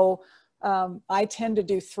so I tend to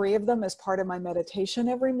do 3 of them as part of my meditation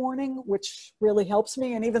every morning, which really helps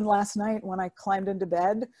me. And even last night when I climbed into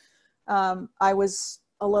bed, I was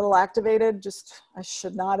a little activated. I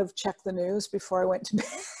should not have checked the news before I went to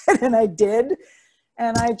bed, and I did.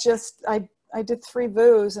 And I did 3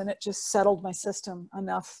 VUs, and it just settled my system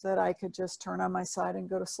enough that I could just turn on my side and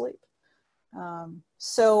go to sleep.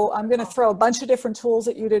 So I'm going to throw a bunch of different tools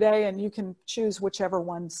at you today, and you can choose whichever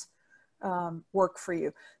ones work for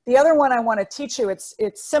you. The other one I want to teach you, it's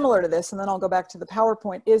similar to this, and then I'll go back to the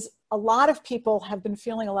PowerPoint, is a lot of people have been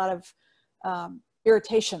feeling a lot of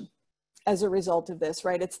irritation as a result of this,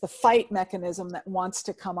 right? It's the fight mechanism that wants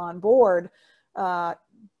to come on board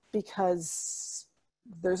because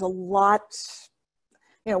there's a lot,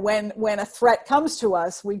 you know, when a threat comes to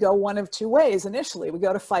us, we go one of 2 ways initially. We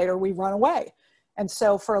go to fight or we run away. And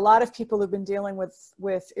so for a lot of people who've been dealing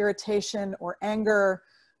with irritation or anger,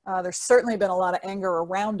 there's certainly been a lot of anger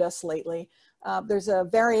around us lately. There's a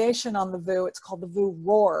variation on the VU. It's called the VU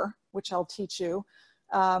roar, which I'll teach you.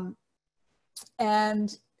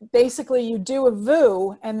 And basically you do a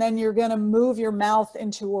VU and then you're going to move your mouth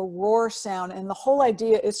into a roar sound. And the whole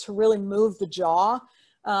idea is to really move the jaw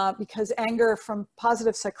because anger from from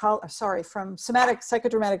somatic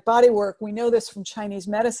psychodramatic body work, we know this from Chinese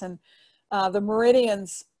medicine, the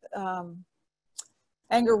meridians,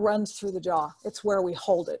 anger runs through the jaw. It's where we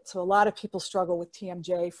hold it. So a lot of people struggle with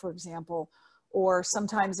TMJ, for example, or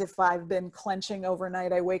sometimes if I've been clenching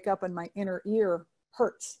overnight, I wake up and my inner ear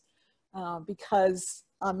hurts because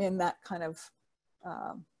I'm in that kind of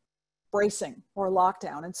bracing or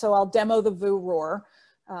lockdown. And so I'll demo the VU roar.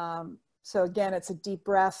 So again, it's a deep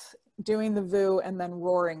breath, doing the VU and then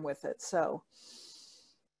roaring with it. So.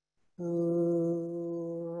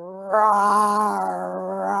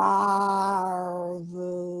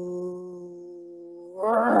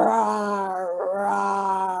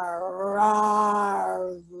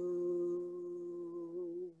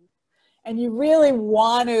 And you really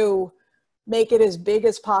want to make it as big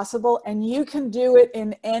as possible. And you can do it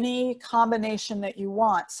in any combination that you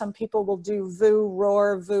want. Some people will do VU,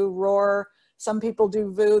 roar, VU, roar. Some people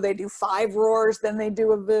do VU, they do 5 roars, then they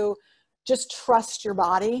do a VU. Just trust your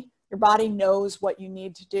body. Your body knows what you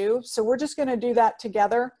need to do. So we're just gonna do that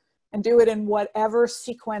together and do it in whatever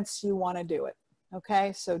sequence you wanna do it.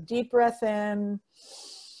 Okay, so deep breath in.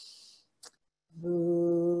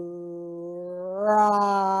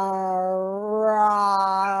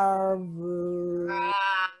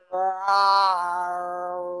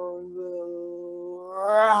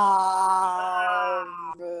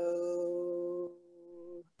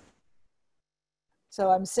 So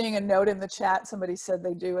I'm seeing a note in the chat. Somebody said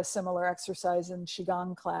they do a similar exercise in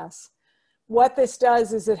Qigong class. What this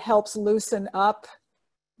does is it helps loosen up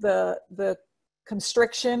the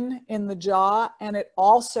constriction in the jaw, and it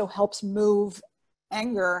also helps move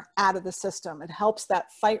anger out of the system. It helps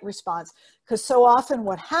that fight response, because so often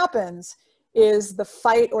what happens is the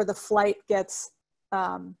fight or the flight gets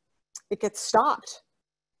stopped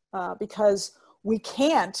because we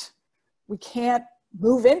can't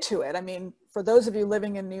move into it. I mean, for those of you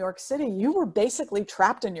living in New York City, you were basically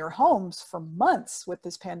trapped in your homes for months with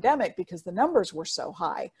this pandemic because the numbers were so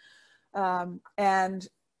high. And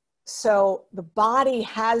so the body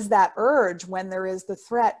has that urge when there is the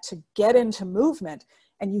threat to get into movement,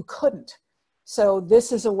 and you couldn't. So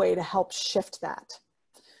this is a way to help shift that.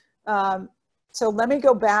 So let me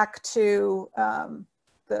go back to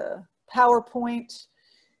the PowerPoint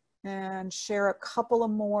and share a couple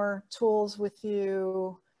of more tools with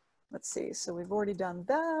you. Let's see, so we've already done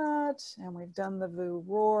that, and we've done the VU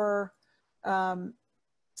roar.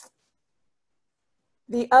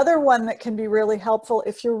 The other one that can be really helpful,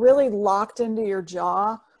 if you're really locked into your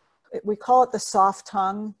jaw, we call it the soft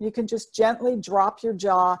tongue. You can just gently drop your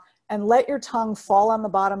jaw and let your tongue fall on the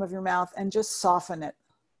bottom of your mouth and just soften it.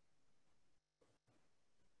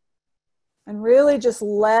 And really just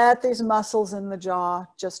let these muscles in the jaw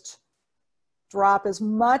just drop as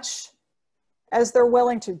much as they're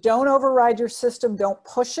willing to. Don't override your system. Don't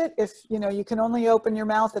push it. If you can only open your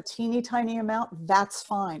mouth a teeny tiny amount, that's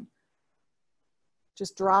fine.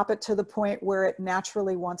 Just drop it to the point where it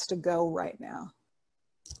naturally wants to go right now.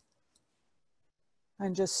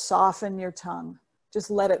 And just soften your tongue. Just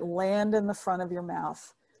let it land in the front of your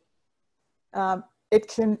mouth. A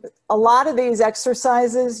lot of these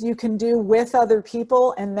exercises you can do with other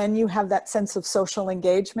people, and then you have that sense of social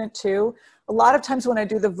engagement too. A lot of times when I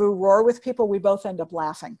do the VU roar with people, we both end up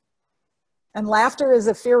laughing. And laughter is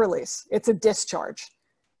a fear release. It's a discharge,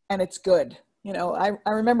 and it's good. I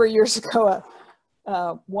remember years ago,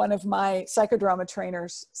 one of my psychodrama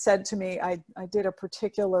trainers said to me, I did a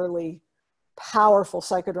particularly powerful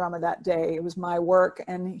psychodrama that day. It was my work.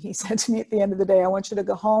 And he said to me at the end of the day, I want you to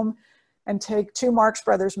go home and take 2 Marx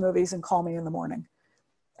Brothers movies and call me in the morning.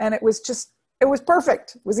 And it was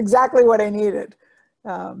perfect. It was exactly what I needed.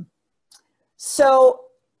 So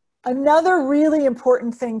another really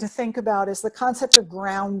important thing to think about is the concept of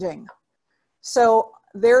grounding. So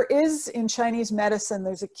there is, in Chinese medicine,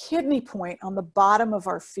 there's a kidney point on the bottom of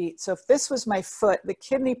our feet. So if this was my foot, the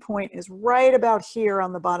kidney point is right about here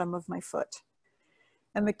on the bottom of my foot.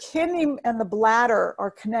 And the kidney and the bladder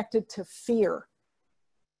are connected to fear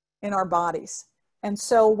in our bodies. And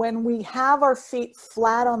so when we have our feet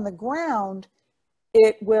flat on the ground,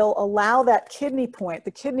 it will allow that kidney point,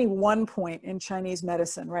 the kidney 1 point in Chinese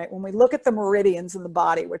medicine, right? When we look at the meridians in the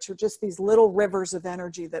body, which are just these little rivers of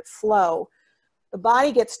energy that flow, the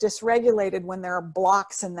body gets dysregulated when there are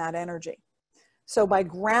blocks in that energy. So by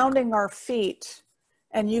grounding our feet,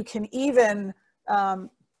 and you can even, well,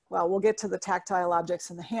 we'll get to the tactile objects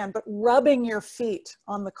in the hand, but rubbing your feet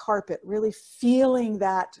on the carpet, really feeling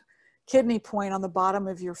that kidney point on the bottom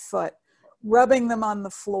of your foot, rubbing them on the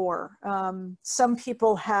floor. Some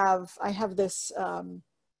people I have this,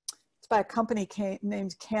 it's by a company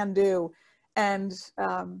named Can Do. And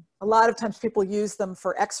a lot of times people use them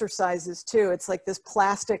for exercises too. It's like this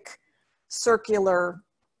plastic circular,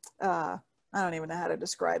 I don't even know how to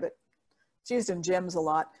describe it. It's used in gyms a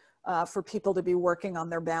lot for people to be working on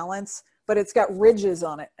their balance, but it's got ridges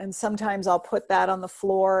on it. And sometimes I'll put that on the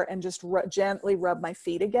floor and just gently rub my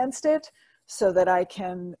feet against it so that I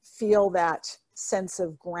can feel that sense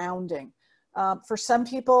of grounding. For some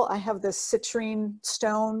people, I have this citrine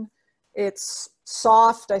stone. It's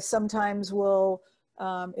soft. I sometimes will,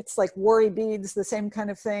 it's like worry beads, the same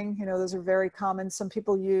kind of thing. Those are very common. Some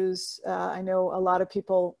people use, I know a lot of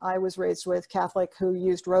people I was raised with, Catholic, who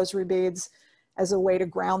used rosary beads as a way to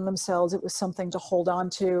ground themselves. It was something to hold on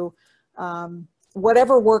to.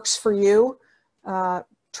 Whatever works for you,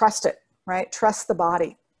 trust it, right? Trust the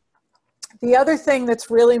body. The other thing that's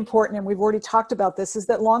really important, and we've already talked about this, is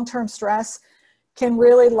that long-term stress can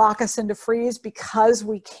really lock us into freeze because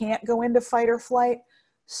we can't go into fight or flight.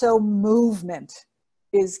 So movement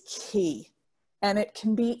is key. And it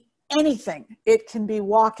can be anything. It can be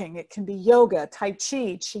walking, it can be yoga, tai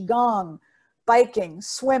chi, qigong, biking,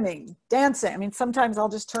 swimming, dancing. I mean, sometimes I'll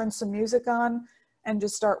just turn some music on and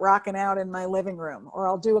just start rocking out in my living room, or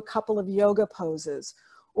I'll do a couple of yoga poses,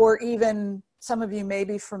 or even some of you may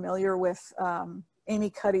be familiar with Amy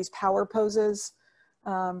Cuddy's power poses.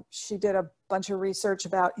 She did a bunch of research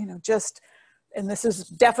about, you know, just, and this is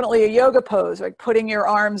definitely a yoga pose, like putting your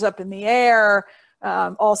arms up in the air.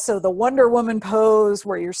 Also the Wonder Woman pose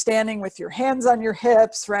where you're standing with your hands on your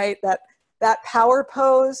hips, right? That power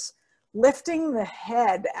pose, lifting the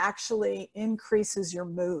head actually increases your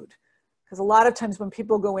mood. Because a lot of times when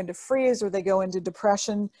people go into freeze or they go into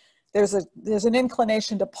depression, there's an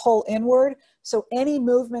inclination to pull inward. So any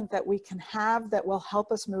movement that we can have that will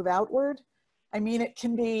help us move outward. I mean, it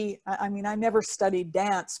can be, I mean, I never studied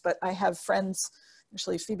dance, but I have friends,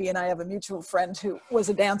 actually Phoebe and I have a mutual friend who was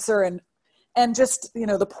a dancer, and just, you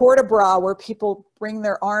know, the port-a-bras where people bring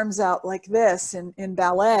their arms out like this in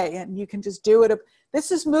ballet, and you can just do it. This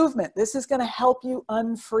is movement. This is going to help you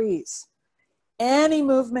unfreeze. Any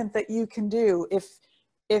movement that you can do,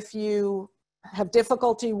 if you have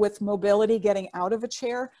difficulty with mobility getting out of a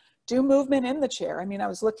chair, do movement in the chair. I mean, I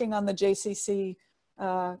was looking on the JCC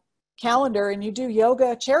calendar, and you do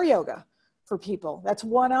yoga, chair yoga for people. That's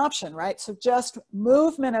one option, right? So just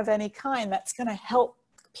movement of any kind, that's going to help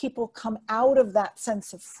people come out of that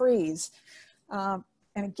sense of freeze. And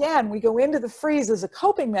again, we go into the freeze as a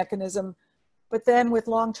coping mechanism, but then with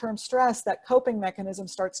long-term stress, that coping mechanism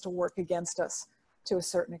starts to work against us to a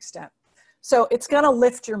certain extent. So it's going to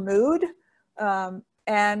lift your mood,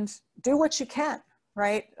 and do what you can,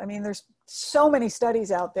 right? I mean, there's so many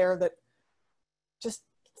studies out there that just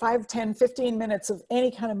 5, 10, 15 minutes of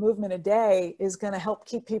any kind of movement a day is going to help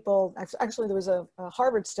keep people. Actually, there was a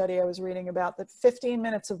Harvard study I was reading about that 15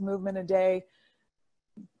 minutes of movement a day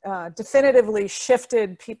definitively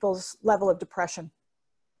shifted people's level of depression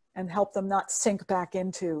and helped them not sink back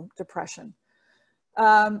into depression.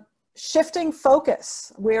 Shifting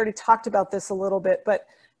focus. We already talked about this a little bit, but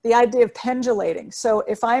the idea of pendulating. So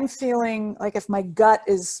if I'm feeling like if my gut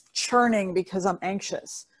is churning because I'm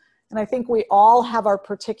anxious, and I think we all have our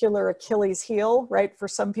particular Achilles heel, right? For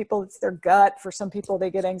some people, it's their gut. For some people, they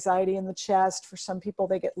get anxiety in the chest. For some people,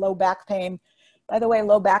 they get low back pain. By the way,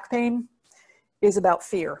 low back pain is about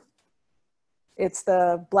fear. It's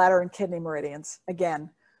the bladder and kidney meridians. Again,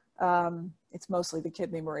 it's mostly the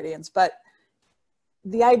kidney meridians. But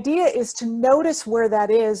the idea is to notice where that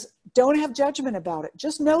is. Don't have judgment about it.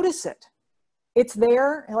 Just notice it. It's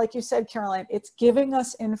there. And like you said, Caroline, it's giving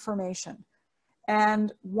us information.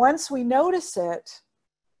 And once we notice it,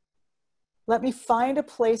 let me find a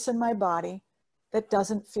place in my body that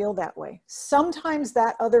doesn't feel that way. Sometimes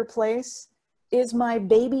that other place is my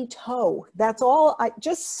baby toe. That's all,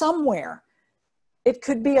 just somewhere. It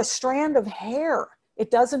could be a strand of hair. It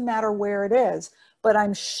doesn't matter where it is, but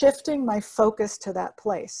I'm shifting my focus to that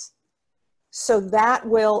place. So that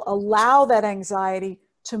will allow that anxiety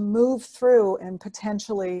to move through and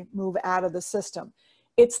potentially move out of the system.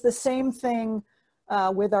 It's the same thing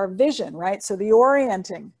with our vision, right? So the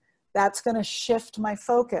orienting, that's going to shift my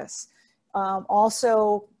focus.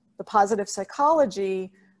 Also, the positive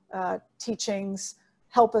psychology teachings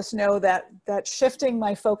help us know that shifting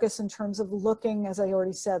my focus in terms of looking, as I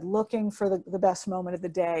already said, looking for the best moment of the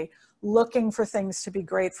day, looking for things to be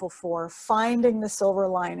grateful for, finding the silver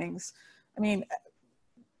linings. I mean,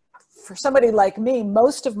 for somebody like me,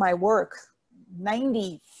 most of my work,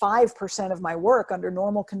 95% of my work under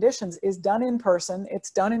normal conditions is done in person. It's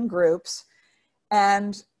done in groups.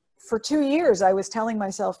 And for 2 years, I was telling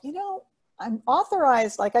myself, you know, I'm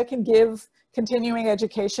authorized, like I can give continuing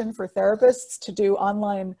education for therapists to do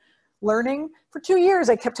online learning. For 2 years,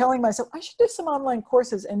 I kept telling myself, I should do some online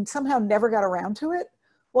courses, and somehow never got around to it.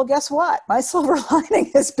 Well, guess what? My silver lining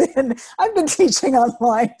has been, I've been teaching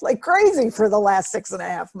online like crazy for the last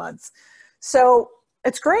 6.5 months. So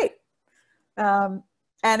it's great.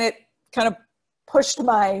 And it kind of pushed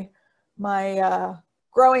my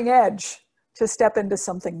growing edge to step into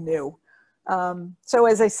something new. So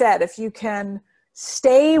as I said, if you can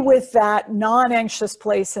stay with that non-anxious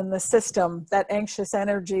place in the system, that anxious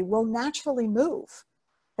energy will naturally move.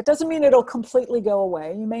 It doesn't mean it'll completely go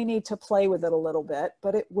away. You may need to play with it a little bit,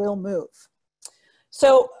 but it will move.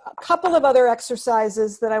 So a couple of other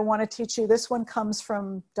exercises that I want to teach you. This one comes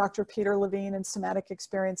from Dr. Peter Levine in Somatic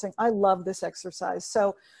Experiencing. I love this exercise.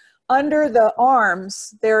 So under the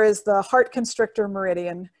arms, there is the heart constrictor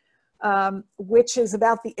meridian. which is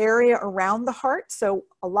about the area around the heart. So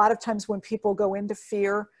a lot of times when people go into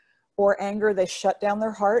fear or anger, they shut down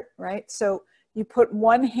their heart, right? So you put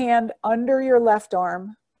one hand under your left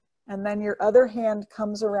arm, and then your other hand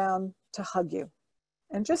comes around to hug you.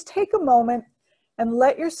 And just take a moment and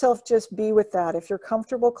let yourself just be with that. If you're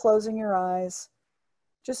comfortable closing your eyes,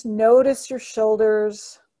 just notice your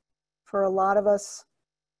shoulders. For a lot of us,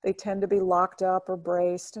 they tend to be locked up or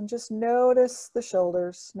braced, and just notice the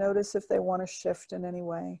shoulders. Notice if they want to shift in any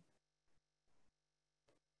way.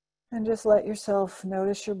 And just let yourself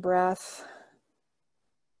notice your breath.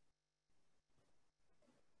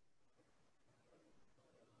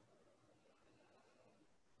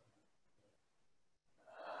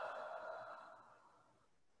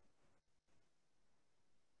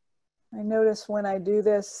 I notice when I do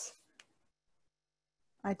this,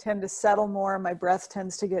 I tend to settle more. My breath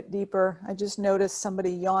tends to get deeper. I just notice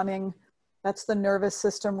somebody yawning. That's the nervous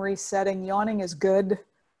system resetting. Yawning is good.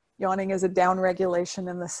 Yawning is a down regulation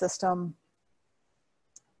in the system.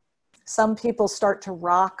 Some people start to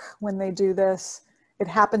rock when they do this. It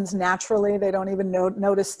happens naturally. They don't even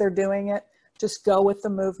notice they're doing it. Just go with the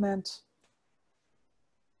movement.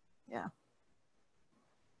 Yeah.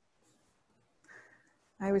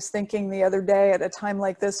 I was thinking the other day at a time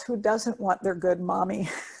like this, who doesn't want their good mommy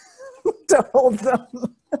to hold them?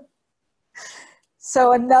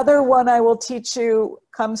 So another one I will teach you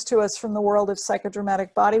comes to us from the world of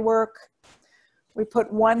psychodramatic bodywork. We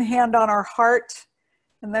put one hand on our heart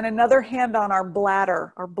and then another hand on our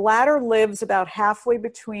bladder. Our bladder lives about halfway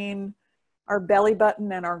between our belly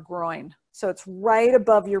button and our groin. So it's right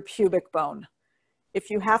above your pubic bone. If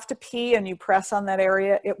you have to pee and you press on that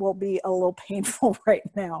area, it will be a little painful right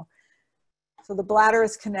now. So the bladder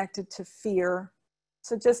is connected to fear.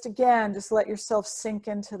 So just again, just let yourself sink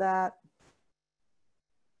into that.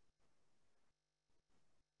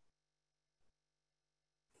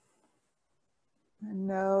 And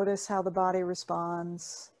notice how the body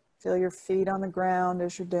responds. Feel your feet on the ground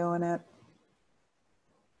as you're doing it.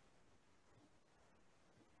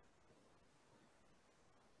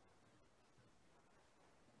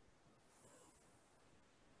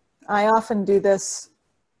 I often do this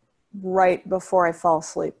right before I fall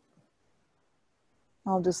asleep.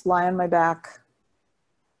 I'll just lie on my back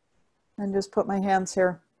and just put my hands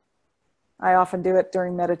here. I often do it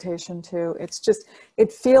during meditation too. It's just,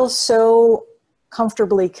 it feels so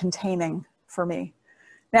comfortably containing for me.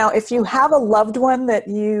 Now, if you have a loved one that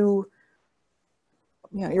you're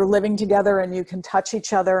living together and you can touch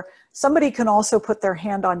each other, somebody can also put their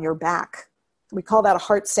hand on your back. We call that a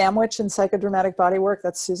heart sandwich in psychodramatic bodywork.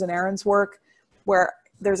 That's Susan Aaron's work, where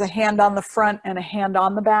there's a hand on the front and a hand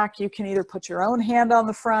on the back. You can either put your own hand on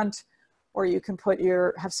the front, or you can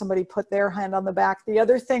have somebody put their hand on the back. The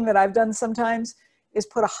other thing that I've done sometimes is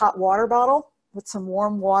put a hot water bottle with some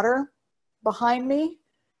warm water behind me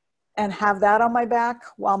and have that on my back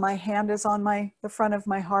while my hand is on the front of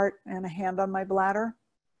my heart and a hand on my bladder.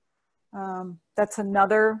 That's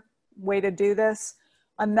another way to do this.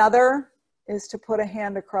 Another is to put a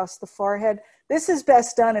hand across the forehead. This is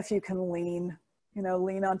best done if you can lean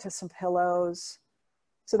onto some pillows.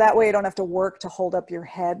 So that way you don't have to work to hold up your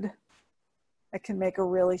head. It can make a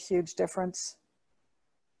really huge difference.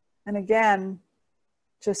 And again,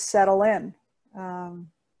 just settle in.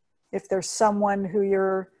 If there's someone who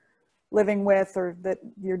you're living with or that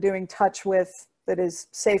you're doing touch with that is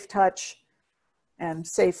safe touch and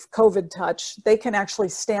safe COVID touch, they can actually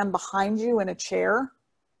stand behind you in a chair.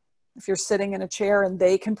 If you're sitting in a chair, and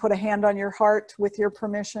they can put a hand on your heart with your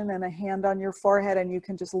permission and a hand on your forehead, and you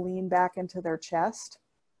can just lean back into their chest.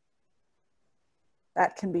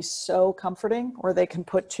 That can be so comforting. Or they can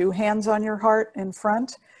put two hands on your heart in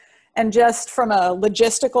front. And just from a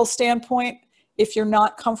logistical standpoint, if you're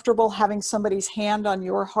not comfortable having somebody's hand on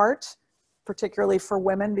your heart, particularly for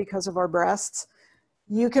women because of our breasts,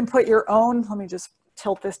 you can put your own, let me just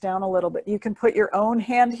tilt this down a little bit. You can put your own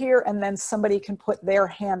hand here, and then somebody can put their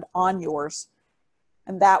hand on yours.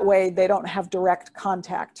 And that way they don't have direct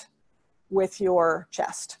contact with your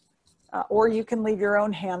chest. Or you can leave your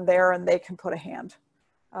own hand there and they can put a hand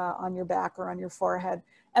on your back or on your forehead.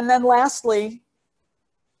 And then lastly,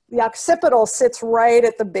 the occipital sits right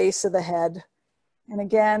at the base of the head. And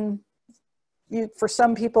again, for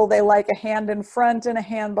some people, they like a hand in front and a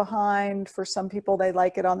hand behind. For some people, they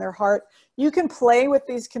like it on their heart. You can play with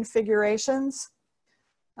these configurations.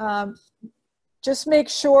 Just make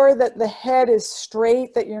sure that the head is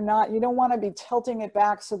straight, that you don't want to be tilting it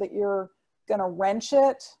back so that you're going to wrench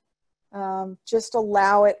it. Just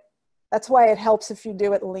allow it. That's why it helps if you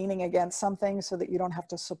do it leaning against something so that you don't have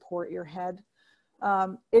to support your head.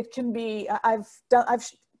 It can be, I've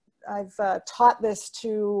taught this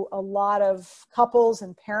to a lot of couples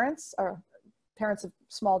and parents, or parents of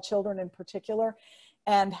small children in particular,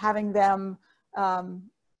 and having them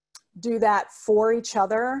do that for each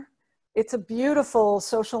other. It's a beautiful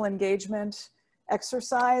social engagement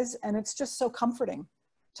exercise, and it's just so comforting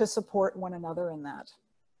to support one another in that.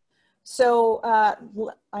 So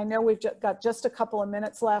I know we've got just a couple of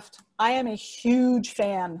minutes left. I am a huge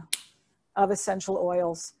fan of essential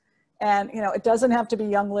oils. And, you know, it doesn't have to be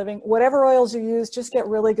Young Living. Whatever oils you use, just get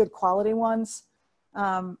really good quality ones.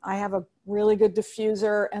 I have a really good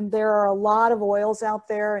diffuser, and there are a lot of oils out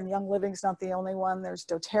there, and Young Living's not the only one. There's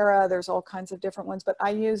doTERRA, there's all kinds of different ones, but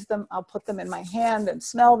I use them. I'll put them in my hand and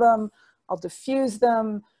smell them. I'll diffuse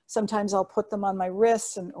them. Sometimes I'll put them on my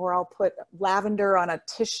wrists, or I'll put lavender on a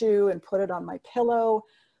tissue and put it on my pillow.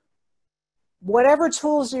 Whatever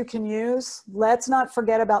tools you can use, let's not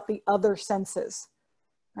forget about the other senses,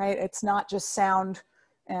 right? It's not just sound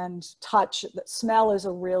and touch. Smell is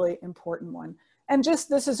a really important one. And just,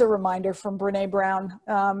 this is a reminder from Brene Brown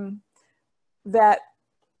that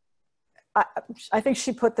I think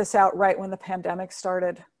she put this out right when the pandemic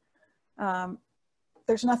started.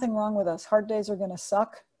 There's nothing wrong with us. Hard days are going to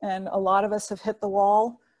suck. And a lot of us have hit the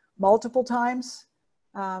wall multiple times.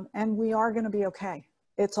 And we are going to be okay.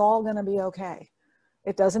 It's all going to be okay.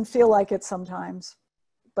 It doesn't feel like it sometimes,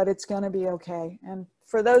 but it's going to be okay. And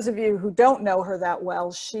for those of you who don't know her that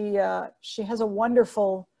well, she has a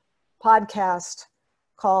wonderful podcast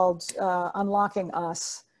called Unlocking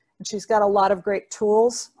Us. And she's got a lot of great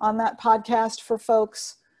tools on that podcast for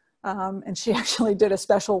folks. And she actually did a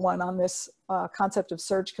special one on this concept of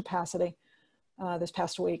surge capacity this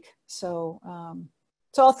past week. So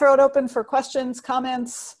I'll throw it open for questions,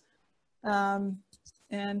 comments,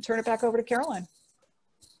 and turn it back over to Caroline.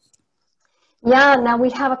 Yeah, now we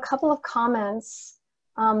have a couple of comments.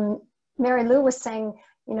 Mary Lou was saying,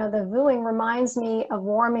 you know, the vooing reminds me of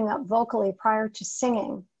warming up vocally prior to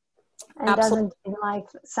singing, and Absolutely.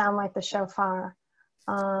 doesn't sound like the shofar.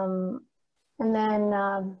 And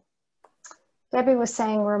then Debbie was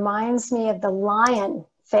saying, reminds me of the lion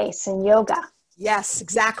face in yoga. Yes,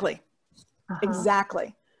 exactly.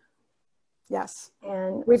 Exactly. Yes.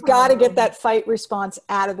 And we've got to get that fight response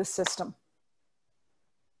out of the system,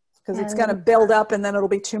 because it's going to build up and then it'll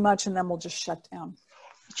be too much and then we'll just shut down.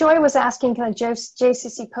 Joy was asking, can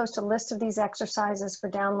JCC post a list of these exercises for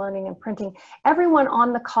downloading and printing? Everyone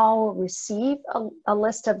on the call will receive a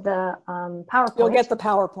list of the PowerPoint. You'll get the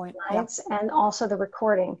PowerPoint. Slides, yeah. And also the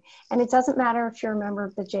recording. And it doesn't matter if you're a member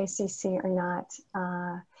of the JCC or not.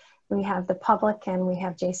 We have the public and we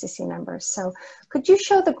have JCC members. So could you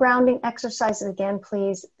show the grounding exercises again,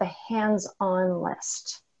 please? The hands-on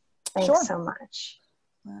list. Thanks so much.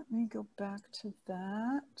 Let me go back to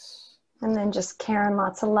that. And then just Karen,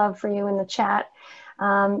 lots of love for you in the chat.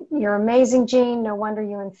 You're amazing, Jean. No wonder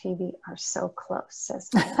you and Phoebe are so close, says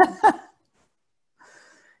Karen.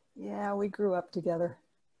 Yeah, we grew up together.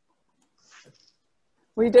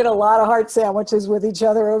 We did a lot of heart sandwiches with each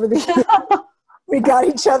other over the years. We got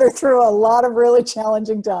each other through a lot of really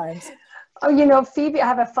challenging times. Oh, you know, Phoebe, I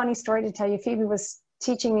have a funny story to tell you. Phoebe was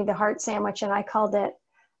teaching me the heart sandwich and I called it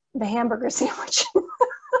the hamburger sandwich.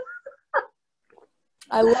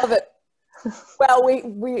 I love it. Well,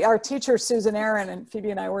 our teacher, Susan Aaron, and Phoebe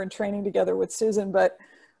and I were in training together with Susan, but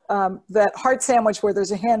that heart sandwich where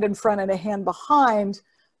there's a hand in front and a hand behind,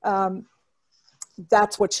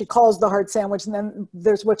 that's what she calls the heart sandwich. And then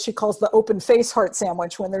there's what she calls the open face heart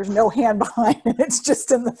sandwich, when there's no hand behind and it's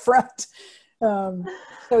just in the front.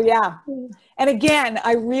 So yeah. And again,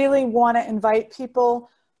 I really want to invite people,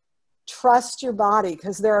 trust your body,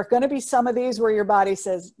 because there are going to be some of these where your body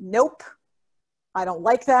says, nope, I don't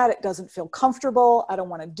like that. It doesn't feel comfortable. I don't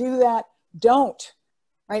want to do that. Don't,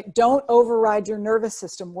 right? Don't override your nervous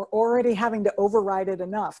system. We're already having to override it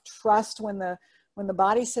enough. Trust when the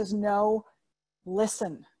body says no,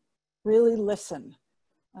 listen, really listen.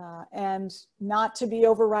 And not to be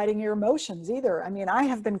overriding your emotions either. I mean, I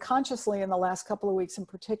have been consciously in the last couple of weeks in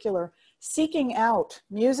particular, seeking out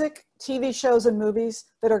music, TV shows, and movies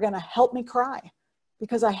that are going to help me cry,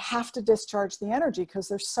 because I have to discharge the energy, because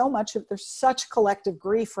there's such collective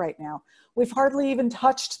grief right now. We've hardly even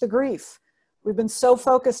touched the grief. We've been so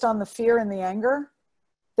focused on the fear and the anger.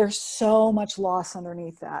 There's so much loss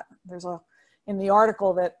underneath that. In the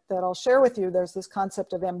article that I'll share with you, there's this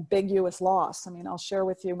concept of ambiguous loss. I mean, I'll share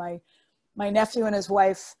with you, my nephew and his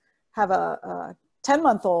wife have a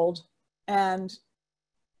 10-month-old, and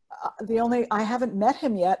I haven't met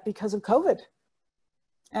him yet because of COVID.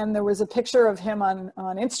 And there was a picture of him on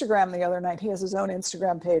Instagram the other night. He has his own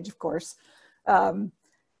Instagram page, of course.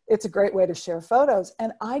 It's a great way to share photos.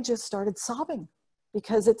 And I just started sobbing.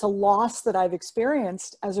 because it's a loss that I've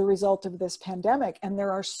experienced as a result of this pandemic. And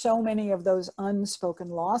there are so many of those unspoken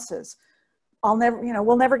losses.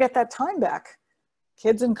 We'll never get that time back.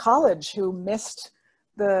 Kids in college who missed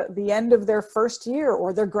the end of their first year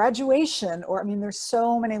or their graduation, or, I mean, there's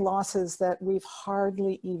so many losses that we've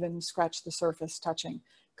hardly even scratched the surface touching,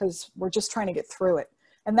 because we're just trying to get through it.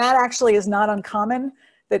 And that actually is not uncommon,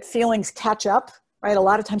 that feelings catch up, right? A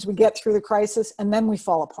lot of times we get through the crisis and then we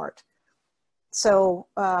fall apart. So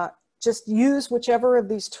just use whichever of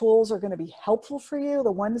these tools are going to be helpful for you.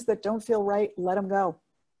 The ones that don't feel right, let them go.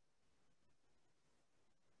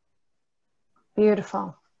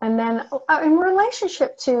 Beautiful. And then in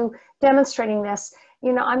relationship to demonstrating this,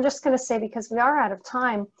 you know, I'm just going to say, because we are out of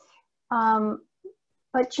time,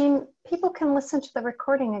 but Jean, people can listen to the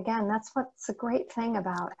recording again. That's what's a great thing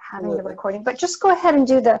about having the recording. But just go ahead and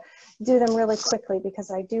do them really quickly, because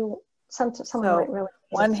I do, someone might really.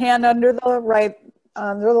 One hand under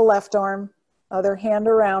the left arm, other hand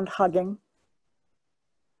around, hugging.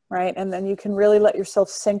 Right, and then you can really let yourself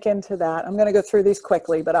sink into that. I'm going to go through these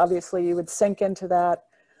quickly, but obviously you would sink into that.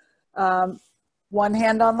 One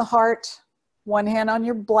hand on the heart, one hand on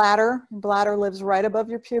your bladder. Your bladder lives right above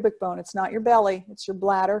your pubic bone. It's not your belly, it's your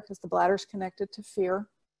bladder, because the bladder is connected to fear.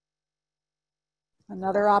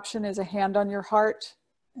 Another option is a hand on your heart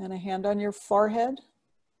and a hand on your forehead.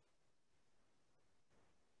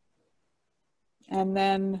 And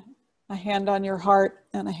then a hand on your heart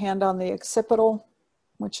and a hand on the occipital,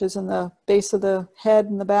 which is in the base of the head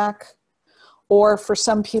and the back. Or for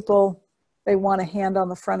some people, they want a hand on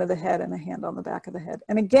the front of the head and a hand on the back of the head.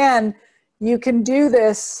 And again, you can do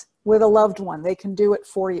this with a loved one. They can do it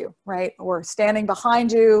for you, right? Or standing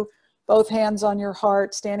behind you, both hands on your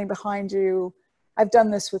heart, standing behind you. I've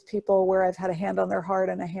done this with people where I've had a hand on their heart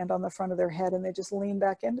and a hand on the front of their head, and they just lean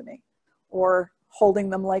back into me. Or holding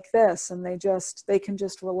them like this, and they can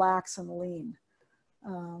just relax and lean.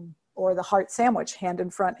 Or the heart sandwich, hand in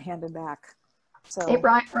front, hand in back. So it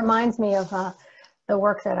reminds me of the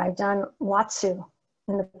work that I've done, Watsu,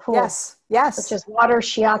 in the pool. Yes. Which is water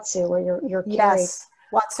shiatsu, where you're carried. Yes,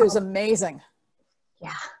 Watsu is amazing.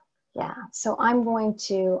 Yeah. So I'm going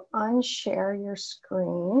to unshare your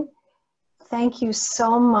screen. Thank you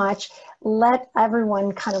so much. Let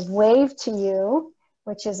everyone kind of wave to you,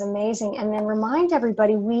 which is amazing. And then remind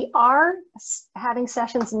everybody, we are having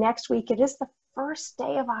sessions next week. It is the first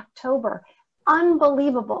day of October.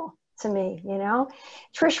 Unbelievable to me, you know.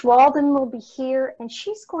 Trish Walden will be here, and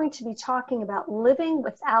she's going to be talking about living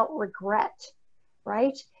without regret,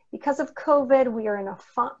 right? Because of COVID, we are in a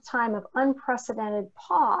time of unprecedented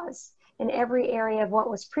pause in every area of what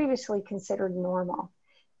was previously considered normal.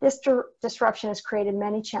 This disruption has created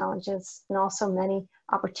many challenges and also many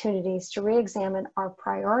opportunities to re-examine our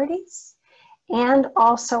priorities and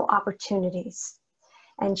also opportunities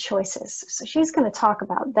and choices. So she's going to talk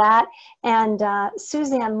about that. And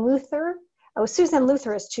Suzanne Luther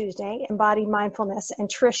is Tuesday, Embodied Mindfulness, and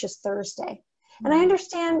Trish is Thursday. And I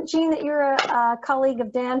understand, Jean, that you're a colleague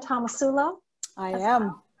of Dan Tomasulo. I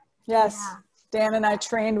am. Yes. Yeah. Dan and I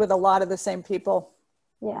trained with a lot of the same people.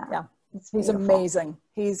 Yeah. He's amazing.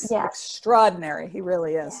 He's extraordinary. He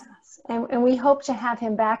really is. Yes. And we hope to have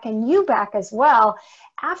him back, and you back as well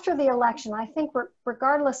after the election. I think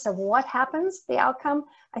regardless of what happens, the outcome,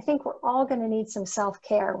 I think we're all going to need some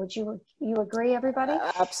self-care. Would you agree, everybody?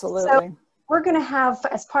 Absolutely. So we're going to have,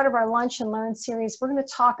 as part of our Lunch and Learn series, we're going to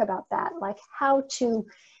talk about that, like how to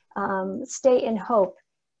stay in hope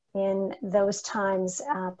in those times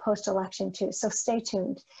post-election too. So stay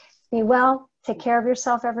tuned. Be well. Take care of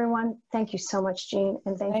yourself, everyone. Thank you so much, Jean.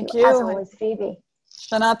 And thank you, as always, Phoebe.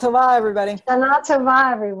 Shana Tova, everybody. Shana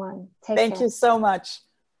Tova, everyone. Take care. Thank you so much.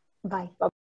 Bye.